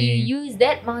lining. But initially you use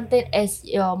that mountain as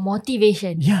your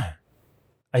motivation. Yeah.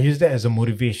 I use that as a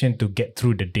motivation to get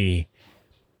through the day,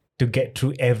 to get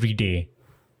through every day.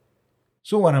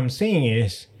 So what I'm saying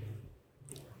is,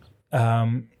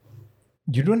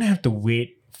 you don't have to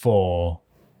wait for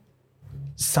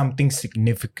something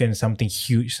significant, something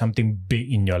huge, something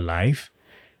big in your life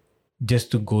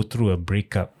just to go through a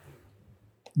breakup.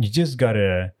 You just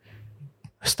gotta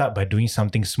start by doing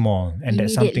something small. And that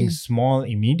something Immediately. small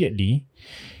immediately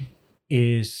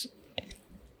is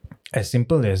as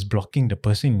simple as blocking the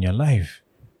person in your life,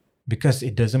 because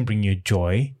it doesn't bring you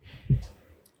joy.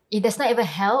 It does not even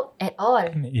help at all.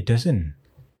 It doesn't.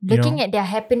 Looking at their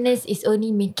happiness is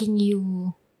only making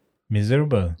you,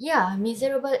 Miserable.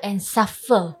 miserable and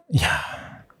suffer.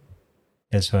 Yeah.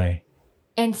 That's why.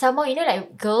 And somehow,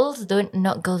 like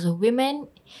not girls or women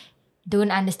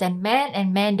don't understand men,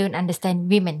 and men don't understand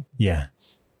women. Yeah.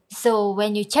 So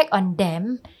when you check on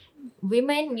them,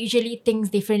 women usually think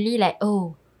differently, like,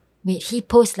 oh, wait, he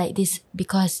posts like this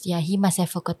because he must have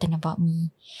forgotten about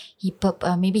me.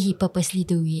 Maybe he purposely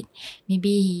do it. Maybe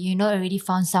he already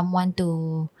found someone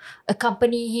to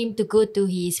accompany him to go to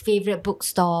his favorite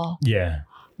bookstore. Yeah.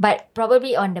 But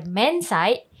probably on the men's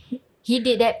side, he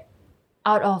did that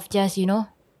out of just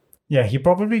Yeah, he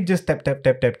probably just tap, and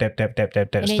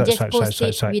then just post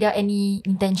it without any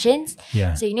intentions.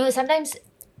 Yeah. So sometimes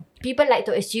people like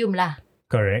to assume lah.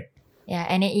 Correct. Yeah,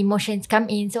 and then emotions come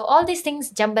in. So all these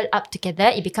things jumble up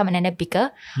together, it become another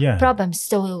bigger Yeah. problem.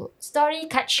 So story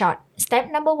cut short.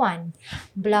 Step number 1,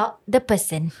 block the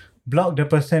person. Block the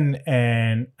person,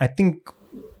 and I think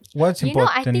what's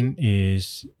important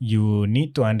is you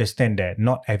need to understand that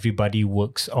not everybody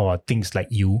works or thinks like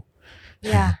you.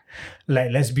 Yeah.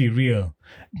 Like, let's be real,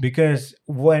 because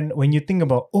when you think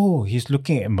about, oh, he's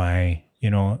looking at my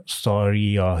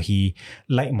story, or he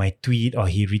liked my tweet, or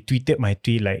he retweeted my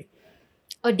tweet, like,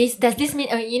 Does this mean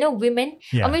women?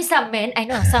 Yeah. I mean some men. I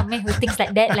know some men who thinks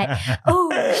like that. Like, oh,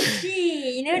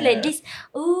 like this.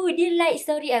 Oh, they like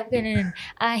story.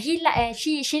 He like.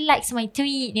 She likes my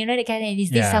tweet. That kind of. Is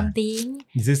this Yeah. something?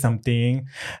 is this something?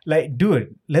 Like,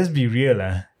 dude, let's be real,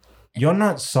 you're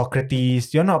not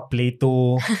Socrates, you're not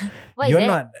Plato, What is you're that?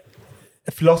 not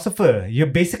a philosopher. You're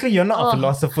not a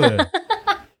philosopher.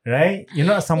 Right? You're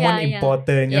not someone Yeah.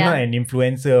 important. You're Yeah. not an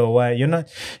influencer or what. You're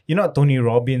not Tony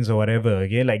Robbins or whatever.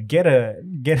 Okay, like get a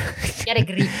Get a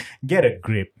grip. get a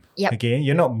grip. Yep. Okay,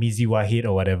 you're not Mizi Wahid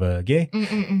or whatever. Okay,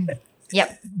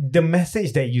 Yep. the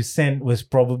message that you sent was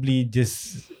probably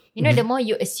just The more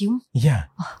you assume, yeah.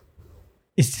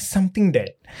 It's just something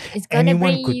that it's gonna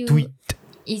anyone bring could you. tweet.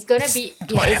 It's gonna be.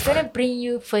 Yeah, it's gonna bring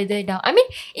you further down. I mean,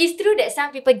 it's true that some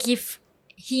people give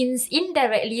hints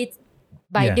indirectly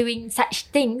by Yeah. doing such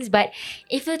things, but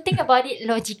if you think about it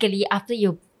logically, after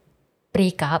you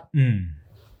break up,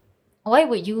 why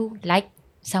would you like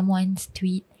someone's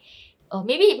tweet? Or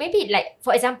maybe like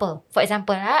for example,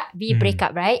 we break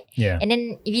up, right? Yeah. And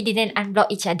then if we didn't unblock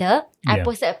each other, I Yeah.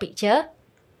 posted a picture.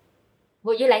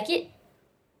 Would you like it?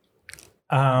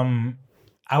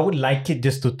 I would like it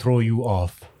just to throw you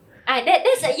off.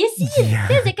 That's you see, Yeah.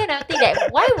 that's the kind of thing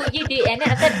that why would you do it? And then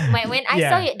after when I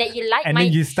saw it, that you like And my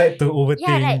then you start to overthink.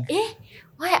 yeah, like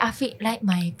why Afiq like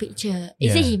my picture?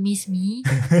 Is it Yeah. he miss me?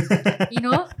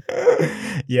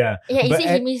 Yeah. Yeah, is But it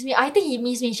he miss me? I think he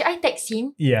miss me. Should I text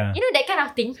him? Yeah. That kind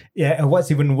of thing. Yeah, and what's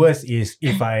even worse is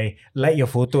if I like your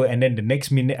photo and then the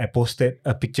next minute I posted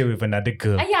a picture with another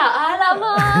girl.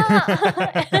 Alamak.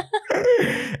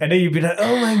 And then you'd be like,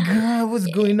 oh my god, what's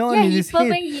going on Yeah, in he's his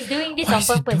head? perfect. He's doing this Why on is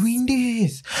he purpose. doing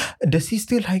this? Does he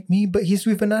still like me? But he's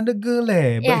with another girl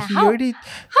But Yeah, he how- already...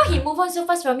 How he move on so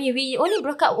fast from me? We only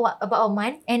broke up about a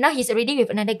month, and now he's already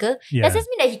with another girl. Yeah. Does this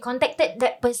mean that he contacted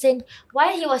that person while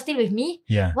he was still with me?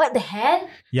 Yeah. What the hell?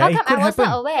 Yeah, How it come could I was happen.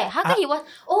 not aware? How come he was?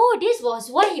 Oh, this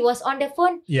was why he was on the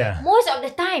phone Yeah. most of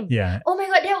the time. Yeah. Oh my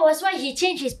god, that was why he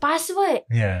changed his password.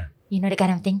 Yeah. That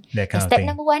kind of thing. That So kind of step thing.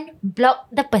 number 1,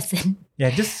 block the person.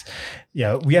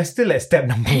 Yeah, we are still at step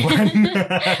number 1.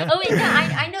 Oh wait, no,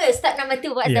 I know step number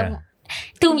 2. What's Yeah.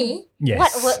 to me, Yes.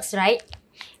 what works, right?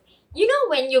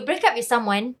 When you break up with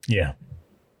someone, Yeah.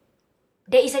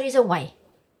 there is a reason why.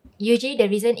 Usually the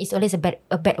reason is always a bad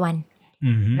one.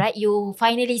 Mm-hmm. Right? You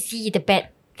finally see the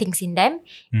bad things in them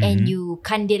and you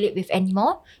can't deal it with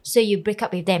anymore. So you break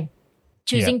up with them,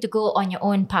 choosing to go on your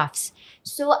own paths.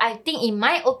 So I think, in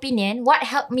my opinion, what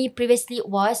helped me previously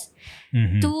was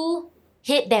to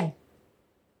hate them.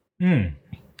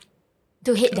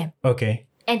 To hate them. Okay.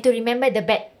 And to remember the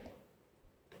bad.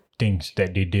 Things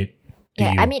that they did to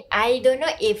Yeah, you. I mean, I don't know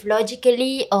if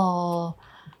logically or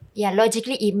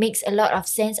logically it makes a lot of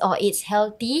sense or it's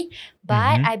healthy.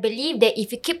 But I believe that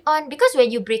if you keep on, because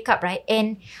when you break up, right,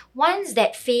 and once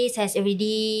that phase has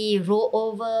already rolled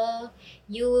over,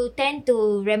 you tend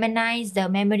to reminisce the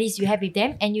memories you have with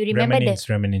them, and you remember reminisce.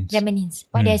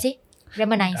 What did I say?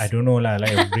 Reminisce. I don't know lah,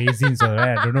 like raisins or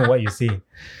right? I don't know what you say.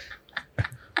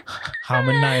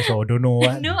 Harmonize or don't know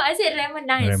what. No, I said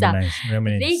reminisce.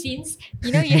 Reminisce. Raisins,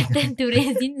 you know, you tend to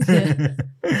raisins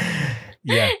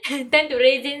Yeah. tend to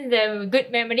raisins the good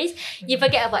memories. You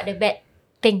forget about the bad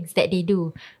things that they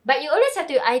do. But you always have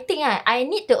to, I think I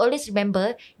need to always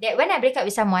remember that when I break up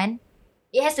with someone,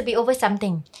 it has to be over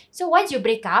something. So once you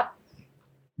break up,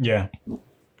 Yeah.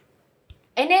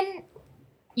 and then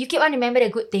you keep on remember the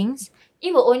good things,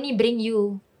 it will only bring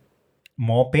you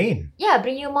More pain.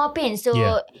 bring you more pain. So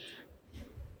Yeah.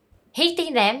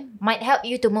 hating them might help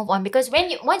you to move on, because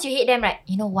once you hate them, right,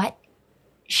 you know what?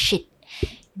 Shit.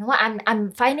 You know what?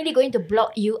 I'm finally going to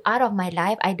block you out of my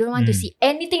life. I don't want to see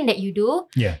anything that you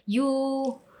do. Yeah.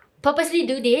 You purposely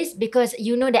do this because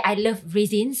you know that I love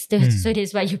raisins. So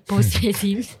that's why you post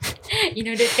raisins. You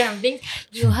know, those kind of things.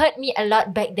 You hurt me a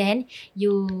lot back then.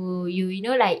 You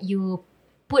know, like you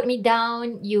put me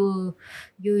down. You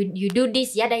do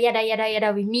this yada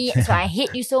with me. So I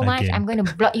hate you so much. Okay. I'm going to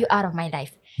block you out of my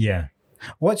life. Yeah.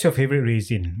 What's your favorite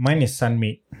raisin? Mine is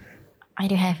Sunmade. I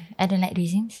don't like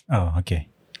raisins. Oh, okay.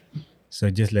 So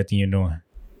just letting you know.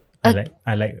 I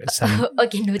like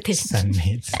Okay, noted.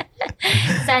 Sunmades.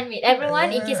 Sunmade.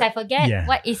 Everyone, in case I forget, Yeah.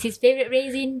 what is his favorite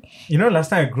raisin? You know, last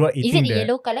time I grew up Is eating it the the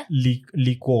yellow color?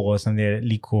 Lico or something like that.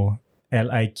 Lico.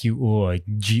 Liqo or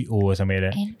GO or something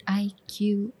like that.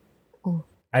 Liqo.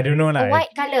 I don't know A lah.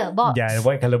 white color box. Yeah, the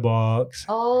white color box.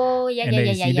 Oh, and then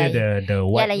it's either the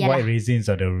white Yalah. white raisins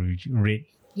or the red,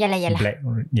 Yalah. black.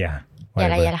 Yeah.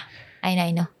 Whatever. Yalah.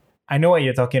 I know. I know what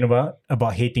you're talking about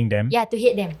hating them. Yeah, to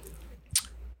hate them.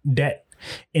 That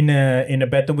in a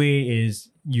better way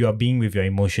is you are being with your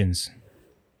emotions.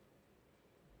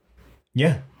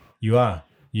 Yeah, you are.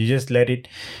 You just let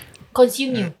it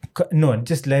Consume you. no,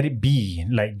 just let it be.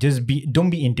 Like don't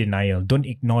be in denial. Don't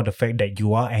ignore the fact that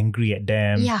you are angry at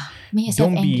them. Yeah, make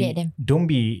yourself angry at them. Don't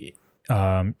be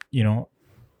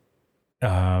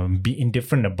be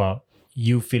indifferent about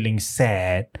you feeling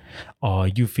sad or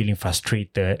you feeling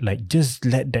frustrated. Like just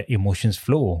let that emotions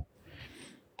flow.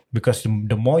 Because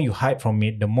the more you hide from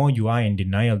it, the more you are in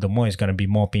denial, the more it's going to be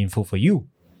more painful for you.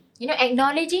 You know,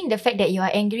 acknowledging the fact that you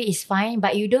are angry is fine,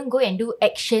 but you don't go and do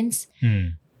actions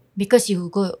because you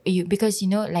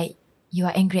know, like, you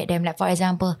are angry at them. Like, for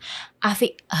example,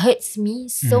 Afiq hurts me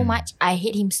so much. I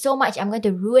hate him so much. I'm going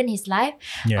to ruin his life.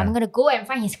 Yeah. I'm going to go and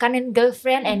find his current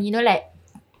girlfriend and, you know, like,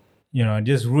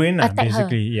 just ruin attack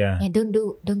basically. her. Yeah. And don't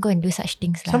go and do such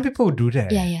things. Some people do that.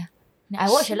 Yeah. I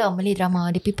watch a lot of Malay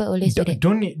drama. The people always do that.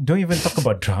 Don't even talk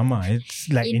about drama. It's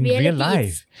like in real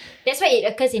life. That's why it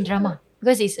occurs in drama.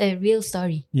 Because it's a real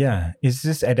story. Yeah. It's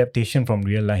just adaptation from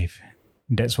real life.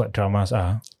 That's what dramas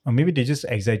are. Or maybe they just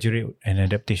exaggerate an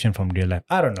adaptation from real life.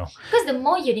 I don't know. Because the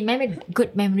more you remember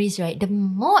good memories, right, the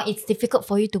more it's difficult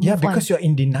for you to move on. Yeah, because you're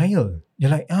in denial.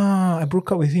 You're like, I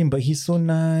broke up with him, but he's so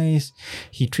nice.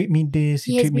 He treat me this,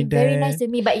 he treat me that. He has been very nice to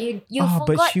me, but you forgot.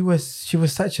 But she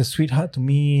was such a sweetheart to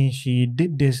me. She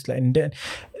did this like and that.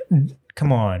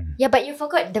 Come on. Yeah, but you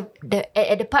forgot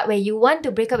at the part where you want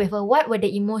to break up with her. What were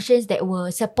the emotions that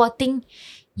were supporting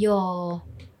your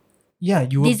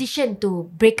decision to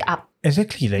break up?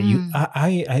 Exactly. Like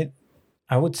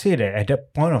I would say that at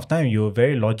that point of time, you were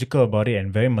very logical about it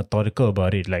and very methodical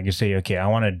about it. Like you say, okay, I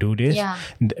want to do this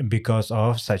because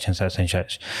of such and such and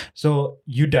such. So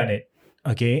you done it.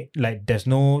 Okay. Like there's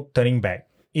no turning back.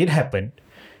 It happened.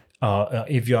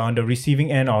 If you're on the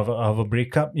receiving end of a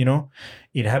breakup,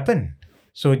 it happened.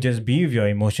 So just be with your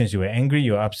emotions. You were angry,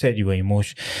 you were upset, you were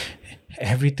emotional.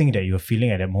 Everything that you're feeling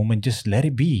at that moment, just let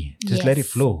it be. Just let it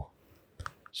flow.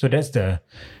 So that's the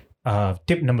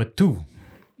tip number 2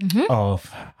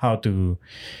 of how to,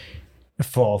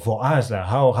 for us,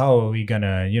 how are we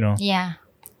gonna,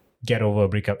 get over a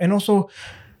breakup. And also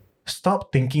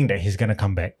stop thinking that he's gonna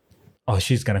come back or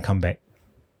she's gonna come back.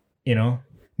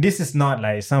 This is not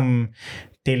like some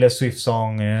Taylor Swift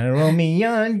song,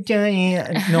 Romeo.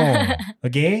 No,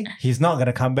 okay? He's not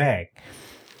gonna come back.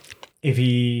 If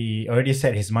he already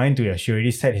set his mind to it, or she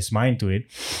already set his mind to it.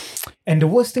 And the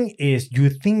worst thing is, you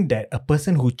think that a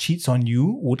person who cheats on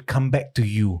you would come back to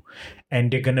you and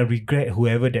they're gonna regret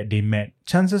whoever that they met.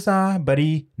 Chances are,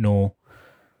 buddy, no.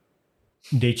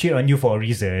 They cheat on you for a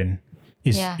reason.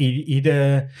 It's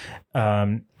either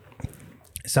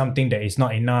something that is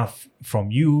not enough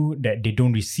from you that they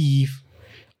don't receive,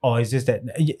 Or is this that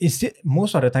is it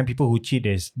most of the time people who cheat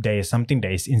is there is something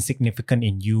that is insignificant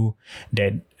in you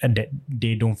that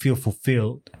they don't feel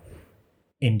fulfilled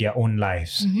in their own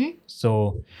lives.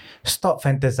 So stop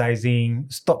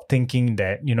fantasizing, stop thinking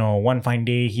that, one fine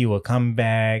day he will come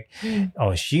back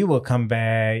or she will come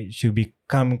back, she'll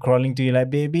come crawling to you like,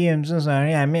 baby, I'm so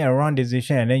sorry, I made a wrong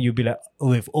decision. And then you'll be like,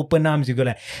 with open arms, you go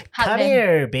like, come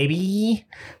here, baby,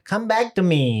 come back to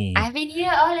me. I've been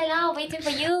here all along waiting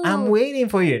for you. I'm waiting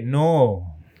for you.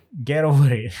 No, get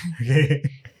over it. Okay,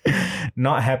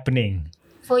 not happening.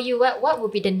 For you, what would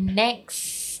be the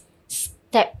next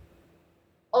step?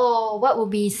 Or what would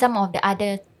be some of the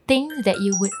other things that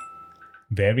you would...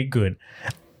 Very good.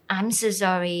 I'm so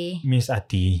sorry. Miss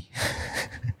Ati.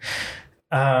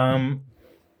 Well,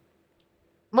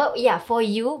 yeah, for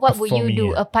you, what would you do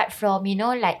yeah. apart from,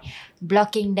 like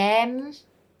blocking them?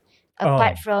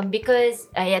 Apart from, because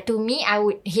to me, I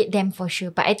would hate them for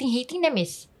sure. But I think hating them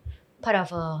is part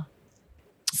of a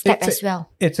step as well.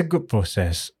 It's a good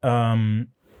process.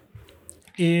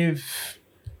 If...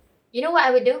 You know what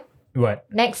I would do? What?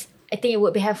 Next, I think it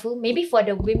would be helpful. Maybe for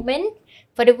the women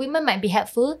might be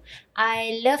helpful.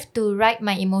 I love to write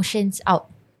my emotions out.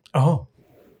 Oh,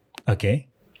 okay.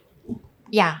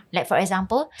 Yeah, like for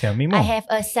example, Tell me more. I have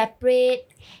a separate,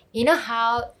 you know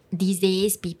how these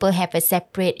days people have a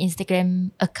separate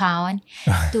Instagram account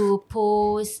to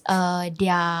post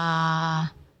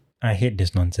their... I hate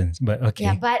this nonsense, but okay.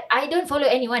 Yeah, but I don't follow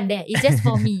anyone there. It's just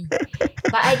for me.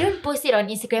 But I don't post it on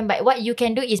Instagram. But what you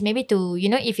can do is maybe to,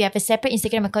 if you have a separate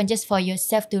Instagram account just for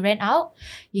yourself to rent out,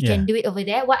 you can do it over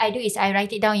there. What I do is I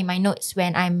write it down in my notes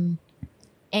when I'm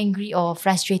angry or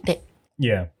frustrated.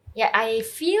 Yeah. Yeah, I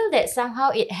feel that somehow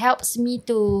it helps me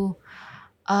to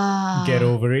get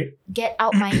over it. Get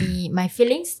out my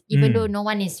feelings, even though no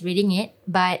one is reading it.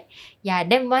 But yeah,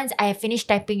 then once I finish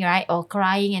typing, right, or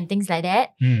crying and things like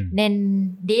that,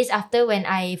 then days after when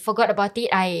I forgot about it,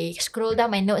 I scroll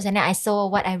down my notes and then I saw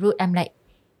what I wrote. I'm like,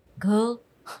 girl,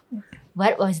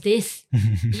 what was this?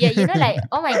 Yeah, like,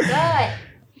 oh my God.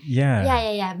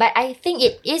 Yeah. Yeah. But I think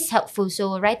it is helpful.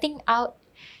 So writing out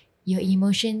your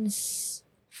emotions.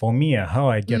 For me, how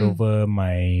I get over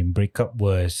my breakup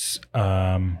was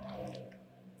I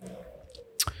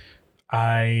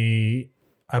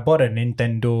bought a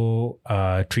Nintendo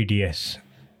 3DS.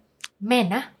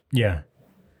 Man, Yeah.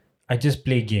 I just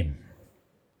play game.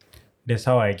 That's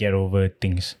how I get over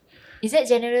things. Is that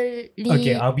generally...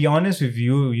 Okay, I'll be honest with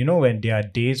you. You know, when there are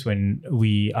days when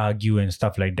we argue and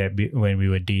stuff like that, when we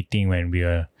were dating, when we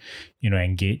were,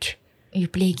 engaged. You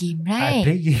play game, right? I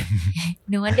play game.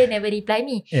 No wonder never reply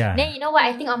me. Yeah. Then you know what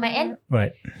I think on my end?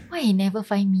 What? Why he never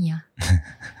find me?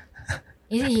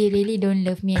 Is it he really don't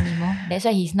love me anymore? That's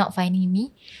why he's not finding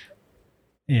me?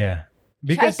 Yeah.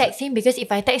 Should I text him? Because if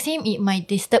I text him, it might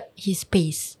disturb his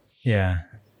space.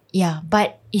 Yeah. Yeah,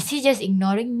 but is he just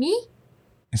ignoring me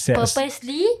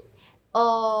purposely?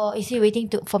 Or is he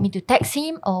waiting for me to text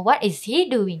him? Or what is he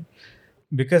doing?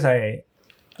 Because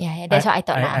Yeah, that's what I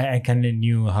thought. I kind of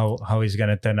knew how it's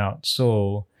gonna turn out.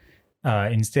 So,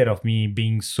 instead of me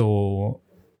being so,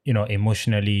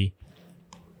 emotional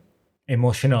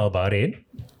about it,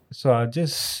 so I'll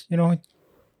just,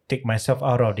 take myself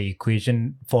out of the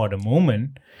equation for the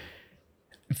moment,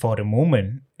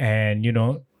 and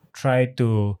try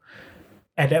to.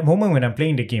 At that moment when I'm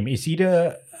playing the game, it's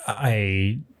either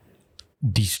I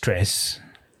de-stress,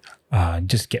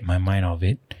 just get my mind off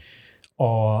it,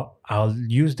 or I'll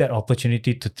use that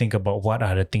opportunity to think about what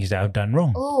are the things that I've done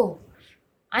wrong. Oh,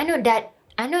 I know that.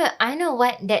 I know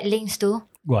what that links to.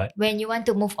 What? When you want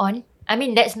to move on. I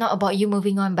mean, that's not about you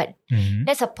moving on, but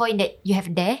that's a point that you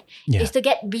have there. Yeah. Is to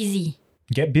get busy.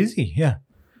 Get busy, yeah.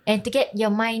 And to get your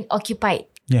mind occupied.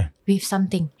 Yeah. With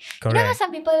something. Correct. You know how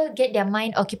some people get their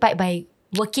mind occupied by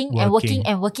working.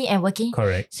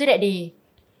 Correct. So that they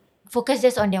focus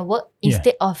just on their work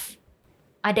instead of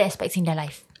other aspects in their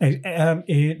life. And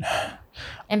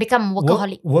become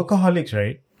workaholic. Workaholics,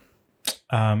 right?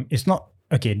 It's not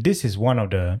okay. This is one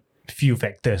of the few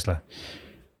factors, lah.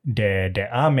 There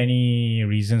are many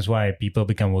reasons why people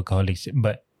become workaholics,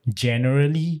 but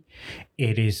generally,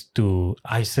 it is to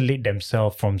isolate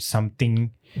themselves from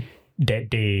something that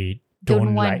they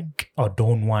don't like or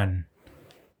don't want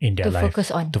in their life.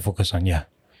 To focus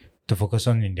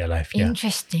on in their life. Yeah.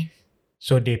 Interesting.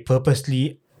 So they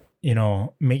purposely,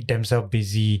 make themselves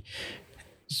busy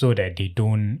so that they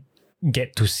don't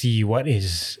get to see what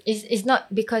is. It's not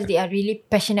because they are really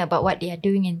passionate about what they are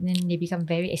doing and then they become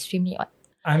very extremely.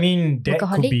 I mean, that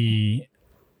workaholic? could be.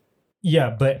 Yeah,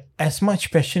 but as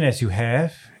much passion as you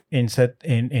have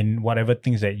in whatever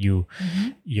things that you're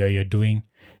doing,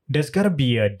 there's gotta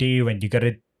be a day when you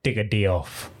gotta take a day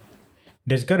off.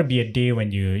 There's got to be a day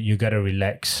when you got to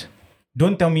relax.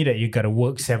 Don't tell me that you got to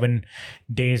work 7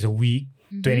 days a week,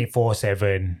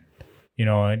 24/7. You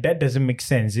know, that doesn't make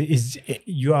sense.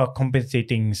 You are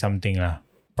compensating something lah,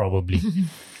 probably.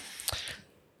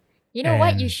 You know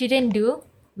what And- you shouldn't do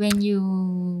when you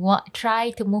try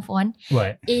to move on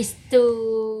What? is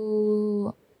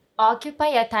to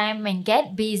occupy your time and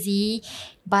get busy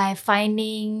by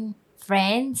finding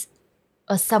friends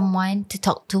or someone to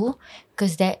talk to,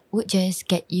 because that would just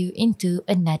get you into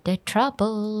another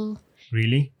trouble.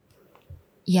 Really?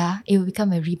 Yeah, it will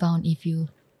become a rebound if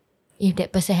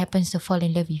that person happens to fall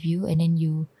in love with you and then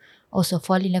you also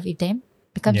fall in love with them,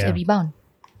 becomes a Yeah. rebound.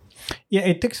 Yeah,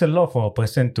 it takes a lot for a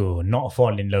person to not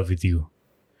fall in love with you.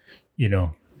 You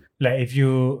know, like if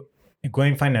you go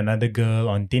and find another girl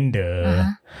on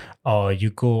Tinder, or you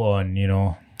go on,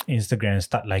 Instagram and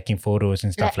start liking photos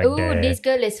and stuff like oh, that. this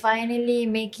girl is finally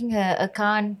making her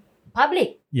account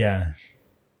public. Yeah.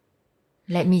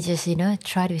 Let me just,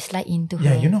 try to slide into her.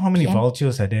 Yeah, you know how many DM.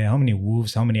 vultures are there? How many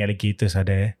wolves? How many alligators are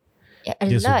there? Yeah, a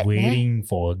Just lot, waiting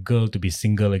for a girl to be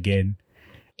single again.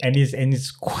 And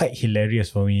it's quite hilarious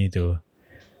for me to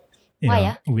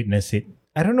Why, witness it.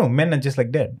 I don't know. Men are just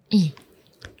like that.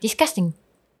 Disgusting.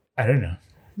 I don't know.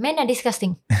 Men are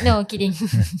disgusting. No, kidding.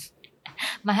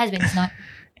 My husband is not.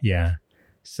 Yeah.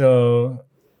 So,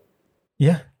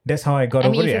 yeah, that's how I got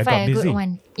over if it. you I got find a busy. good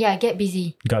one, get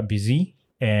busy. Got busy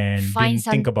and Find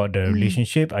didn't think about the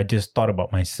relationship. I just thought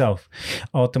about myself.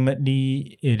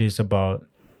 Ultimately, it is about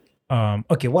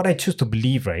what I choose to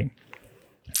believe, right?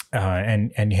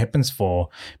 And it happens for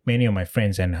many of my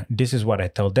friends, and this is what I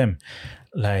tell them.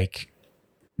 Like,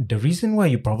 the reason why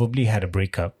you probably had a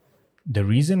breakup, the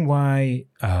reason why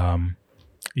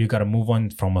you gotta move on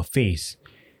from a phase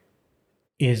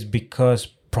is because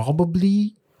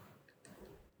probably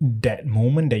that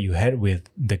moment that you had with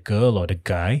the girl or the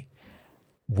guy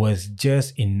was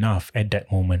just enough at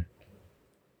that moment.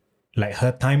 Like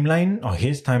her timeline or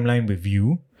his timeline with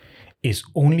you is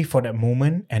only for that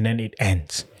moment and then it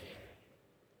ends.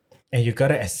 And you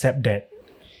gotta accept that.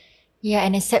 Yeah,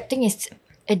 and accepting is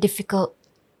a difficult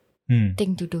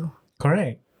thing to do.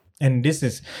 Correct. And this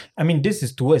is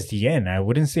towards the end. I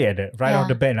wouldn't say at the right off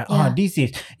the bat, this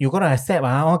is, you gotta accept,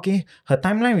 okay, her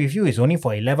timeline with you is only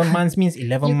for 11 months means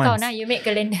 11 You months. count, you make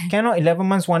calendar. Cannot 11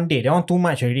 months one day. That one too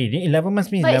much already. 11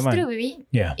 months means But 11 it's true, months. baby.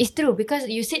 Yeah. It's true because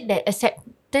you said that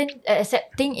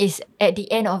accepting is at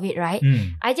the end of it, right?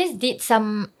 I just did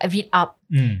some read up.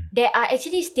 There are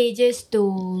actually stages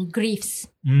to griefs.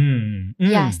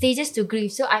 Yeah, stages to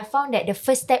grief. So I found that the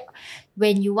first step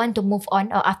when you want to move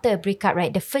on or after a breakup,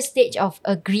 right? The first stage of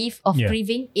a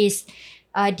grieving is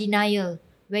denial,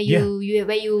 where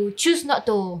you choose not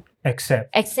to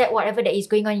Accept whatever that is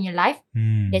going on in your life.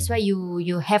 That's why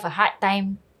you have a hard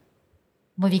time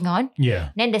moving on. Yeah.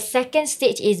 Then the second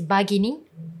stage is bargaining.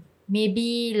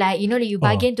 Maybe like you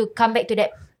bargain to come back to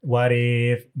that. What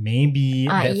if maybe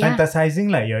that fantasizing,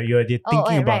 like you're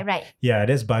thinking about. Right. Yeah,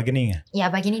 that's bargaining. Yeah,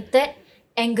 bargaining. Third,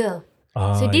 anger.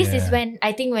 So this is when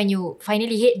I think when you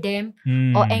finally hate them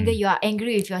or anger, you are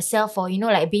angry with yourself for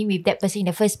like being with that person in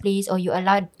the first place, or you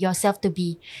allowed yourself to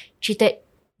be treated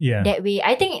that way.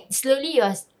 I think slowly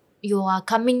you are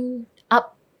coming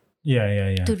up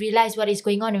to realize what is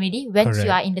going on already once you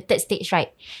are in the third stage,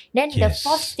 right? Then the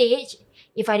fourth stage,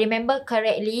 if I remember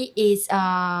correctly, is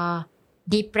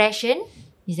depression.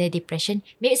 Is there depression?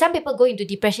 Maybe some people go into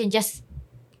depression just.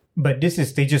 But this is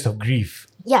stages of grief.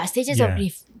 Yeah, stages of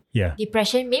grief. Yeah.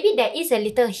 Depression. Maybe there is a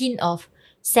little hint of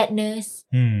sadness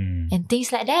and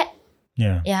things like that.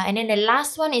 Yeah. Yeah, and then the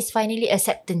last one is finally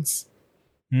acceptance.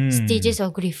 Stages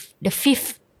of grief. The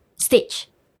fifth stage,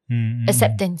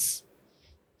 acceptance.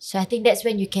 So I think that's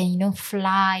when you can,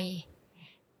 fly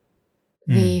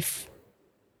with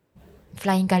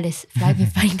flying colours. Fly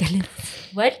with flying colours.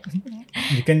 What?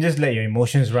 You can just let your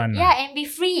emotions run. Yeah, and be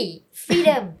free.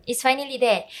 Freedom is finally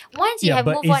there. Once you have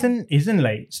moved on. Isn't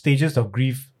like stages of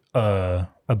grief a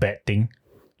bad thing?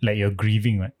 Like you're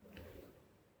grieving, right?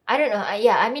 I don't know.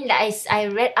 I mean, like I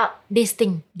read up this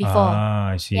thing before.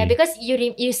 I see. Yeah, because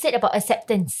you said about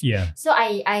acceptance. Yeah. So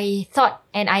I thought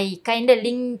and I kind of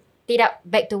linked it up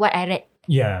back to what I read.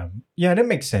 Yeah, that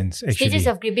makes sense. Actually, stages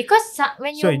of grief, because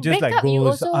when you so it just break like up, you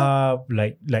goes also up,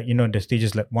 like the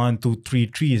stages like 1, 2,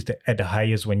 3. 3 is at the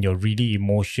highest when you're really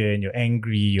emotion, you're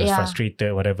angry, you're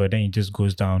frustrated, whatever. Then it just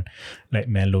goes down like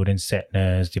mellow, then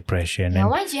sadness, depression. Yeah, and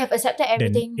once you have accepted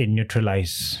everything, then it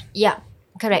neutralizes. Yeah,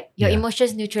 correct. Your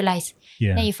emotions neutralize.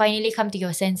 Yeah. Then you finally come to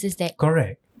your senses that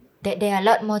there are a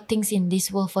lot more things in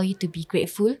this world for you to be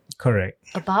grateful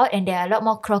about, and there are a lot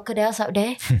more crocodiles out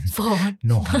there for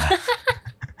No.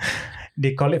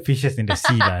 they call it fishes in the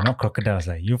sea lah, not crocodiles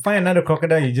lah. You find another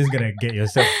crocodile, you're just gonna get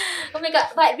yourself. Oh my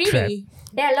god, but really,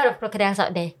 there are a lot of crocodiles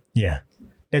out there. Yeah,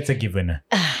 that's a given.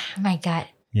 Oh my god.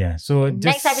 Yeah, so just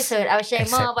Next episode, I'll share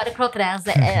more about the crocodiles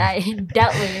that I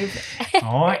dealt with.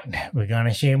 Alright, we're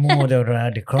gonna share more the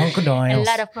A crocodiles.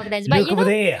 lot of crocodiles. But Look you over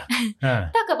know, there.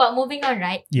 talk about moving on,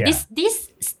 right? Yeah.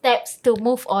 These steps to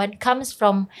move on comes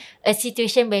from a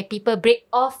situation where people break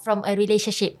off from a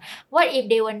relationship. What if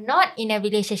they were not in a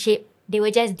relationship? They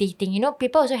were just dating. You know,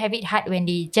 people also have it hard when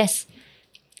they just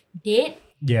date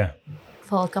Yeah.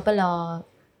 for a couple of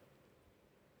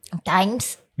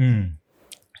times.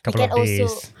 Couple You can of days.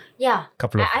 also, yeah.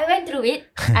 Couple of I went through it.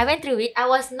 I went through it. I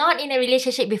was not in a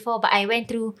relationship before, but I went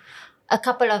through a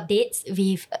couple of dates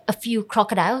with a few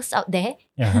crocodiles out there.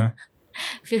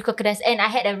 Few crocodiles, and I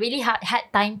had a really hard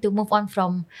time to move on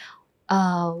from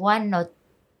one or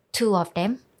two of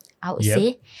them, I would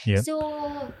say. Yep. So,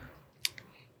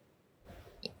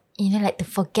 you know, like to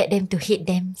forget them, to hate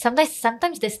them.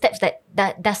 Sometimes the steps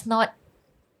that does not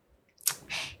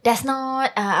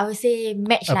I would say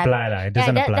match lah. Apply lah. It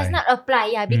doesn't apply. Does not apply.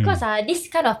 Yeah, because this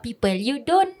kind of people, you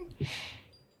don't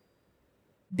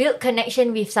build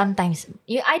connection with sometimes.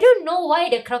 I don't know why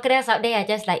the crocodiles out there are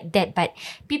just like that, but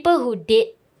people who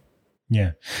date,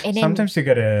 Yeah. and then Sometimes you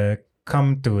gotta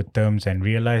come to terms and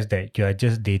realize that you are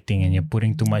just dating and you're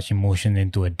putting too much emotion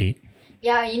into a date.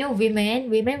 yeah, you know,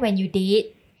 women when you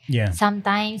date, Yeah.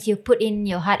 sometimes you put in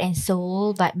your heart and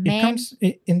soul, but It men, comes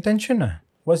intention.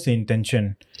 What's the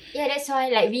intention? yeah, that's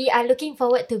why like we are looking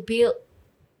forward to build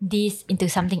this into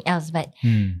something else. But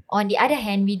on the other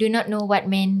hand, we do not know what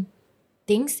men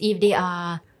thinks. If they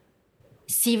are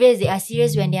serious, they are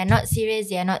serious. When they are not serious,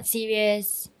 they are not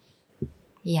serious.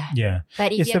 Yeah. Yeah.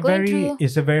 But if It's you're going through,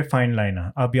 it's a very fine line.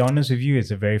 I'll be honest with you,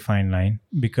 it's a very fine line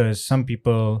because some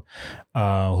people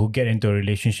who get into a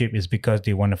relationship is because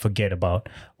they want to forget about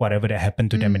whatever that happened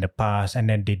to them in the past, and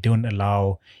then they don't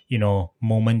allow,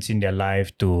 moments in their life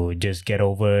to just get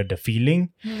over the feeling.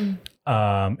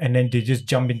 And then they just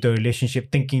jump into a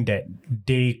relationship thinking that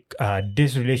they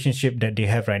this relationship that they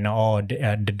have right now, or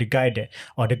the guy that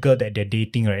or the girl that they're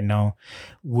dating right now,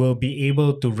 will be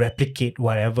able to replicate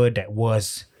whatever that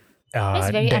was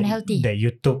That's very unhealthy. that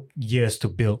you took years to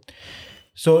build.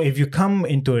 So if you come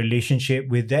into a relationship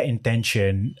with that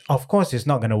intention, of course it's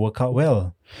not going to work out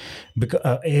well. Because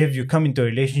if you come into a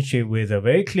relationship with a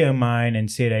very clear mind and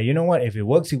say that, you know what, if it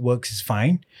works, it's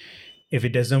fine. If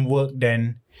it doesn't work,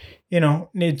 then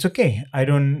it's okay. I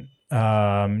don't,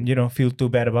 feel too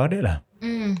bad about it.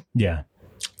 Yeah.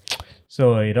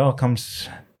 So it all comes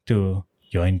to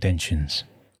your intentions.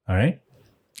 All right.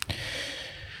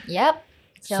 yep.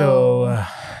 So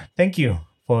thank you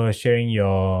for sharing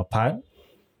your part.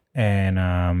 And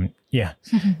yeah,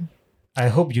 I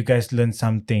hope you guys learned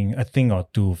a thing or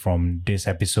two from this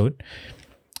episode.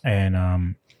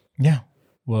 And yeah,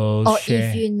 we'll or share.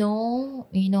 if you know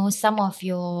some of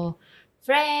your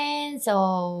friends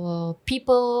or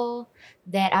people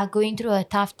that are going through a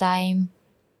tough time,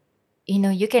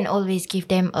 you can always give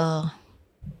them a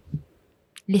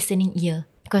listening ear,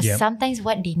 because Yep. sometimes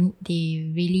what they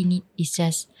really need is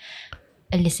just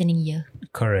a listening ear.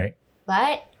 Correct.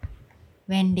 But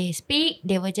when they speak,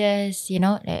 they will just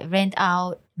like rant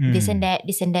out this and that.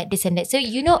 So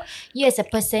you as a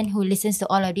person who listens to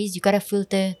all of these, you gotta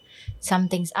filter some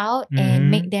things out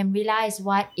and make them realize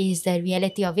what is the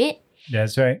reality of it.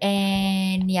 That's right.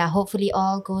 And yeah, hopefully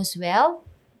all goes well.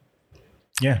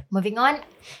 Yeah. Moving on.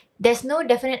 There's no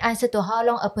definite answer to how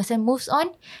long a person moves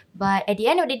on. But at the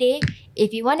end of the day,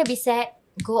 if you want to be sad,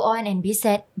 go on and be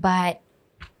sad. But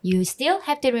you still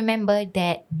have to remember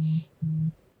that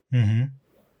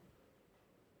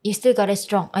you still got a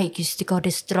strong. You still got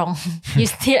a strong. You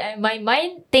still. My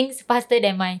mind thinks faster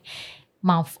than my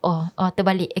mouth, or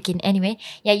terbalik. Okay, anyway,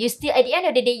 yeah, you still, at the end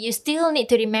of the day, you still need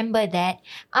to remember that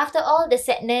after all the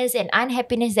sadness and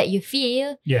unhappiness that you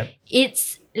feel, Yeah.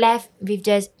 it's left with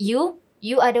just you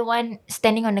are the one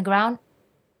standing on the ground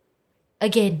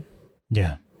again.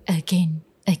 Yeah. Again.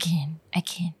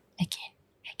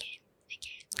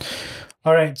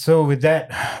 All right. So with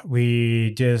that,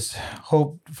 we just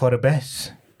hope for the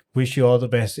best. Wish you all the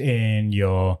best in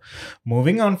your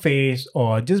moving on phase,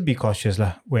 or just be cautious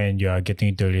when you are getting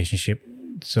into a relationship.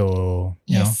 So,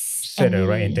 set the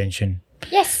right intention.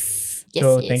 Yes.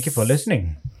 So thank you for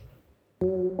listening.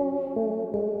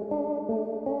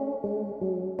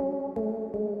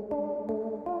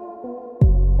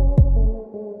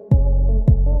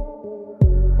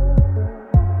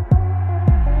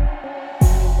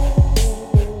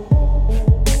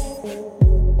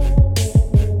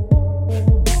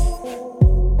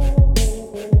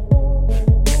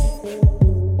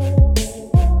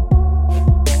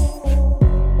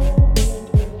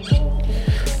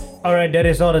 right, that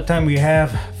is all the time we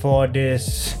have for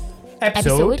this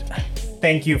episode.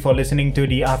 Thank you for listening to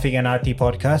the Afiq and Ati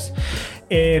podcast.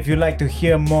 If you'd like to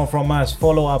hear more from us,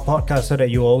 follow our podcast so that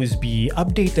you'll always be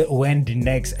updated when the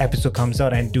next episode comes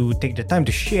out, and do take the time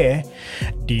to share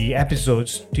the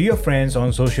episodes to your friends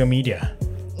on social media.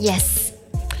 Yes.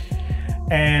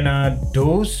 And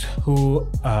those who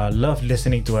love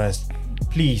listening to us,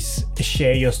 please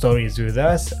share your stories with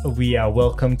us. We are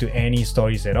welcome to any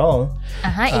stories at all.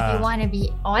 If you want to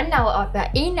be on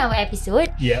in our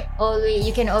episode, always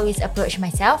you can always approach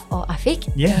myself or Afiq.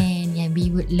 And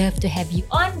we would love to have you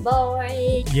on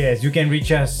board. Yes, you can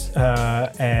reach us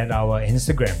at our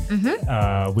Instagram,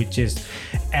 which is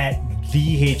at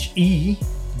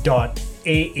the.aa.podcast.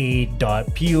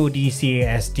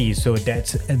 So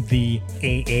that's the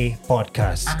AA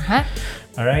podcast.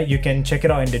 All right, you can check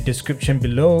it out in the description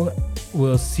below.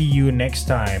 We'll see you next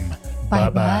time.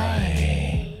 Bye-bye.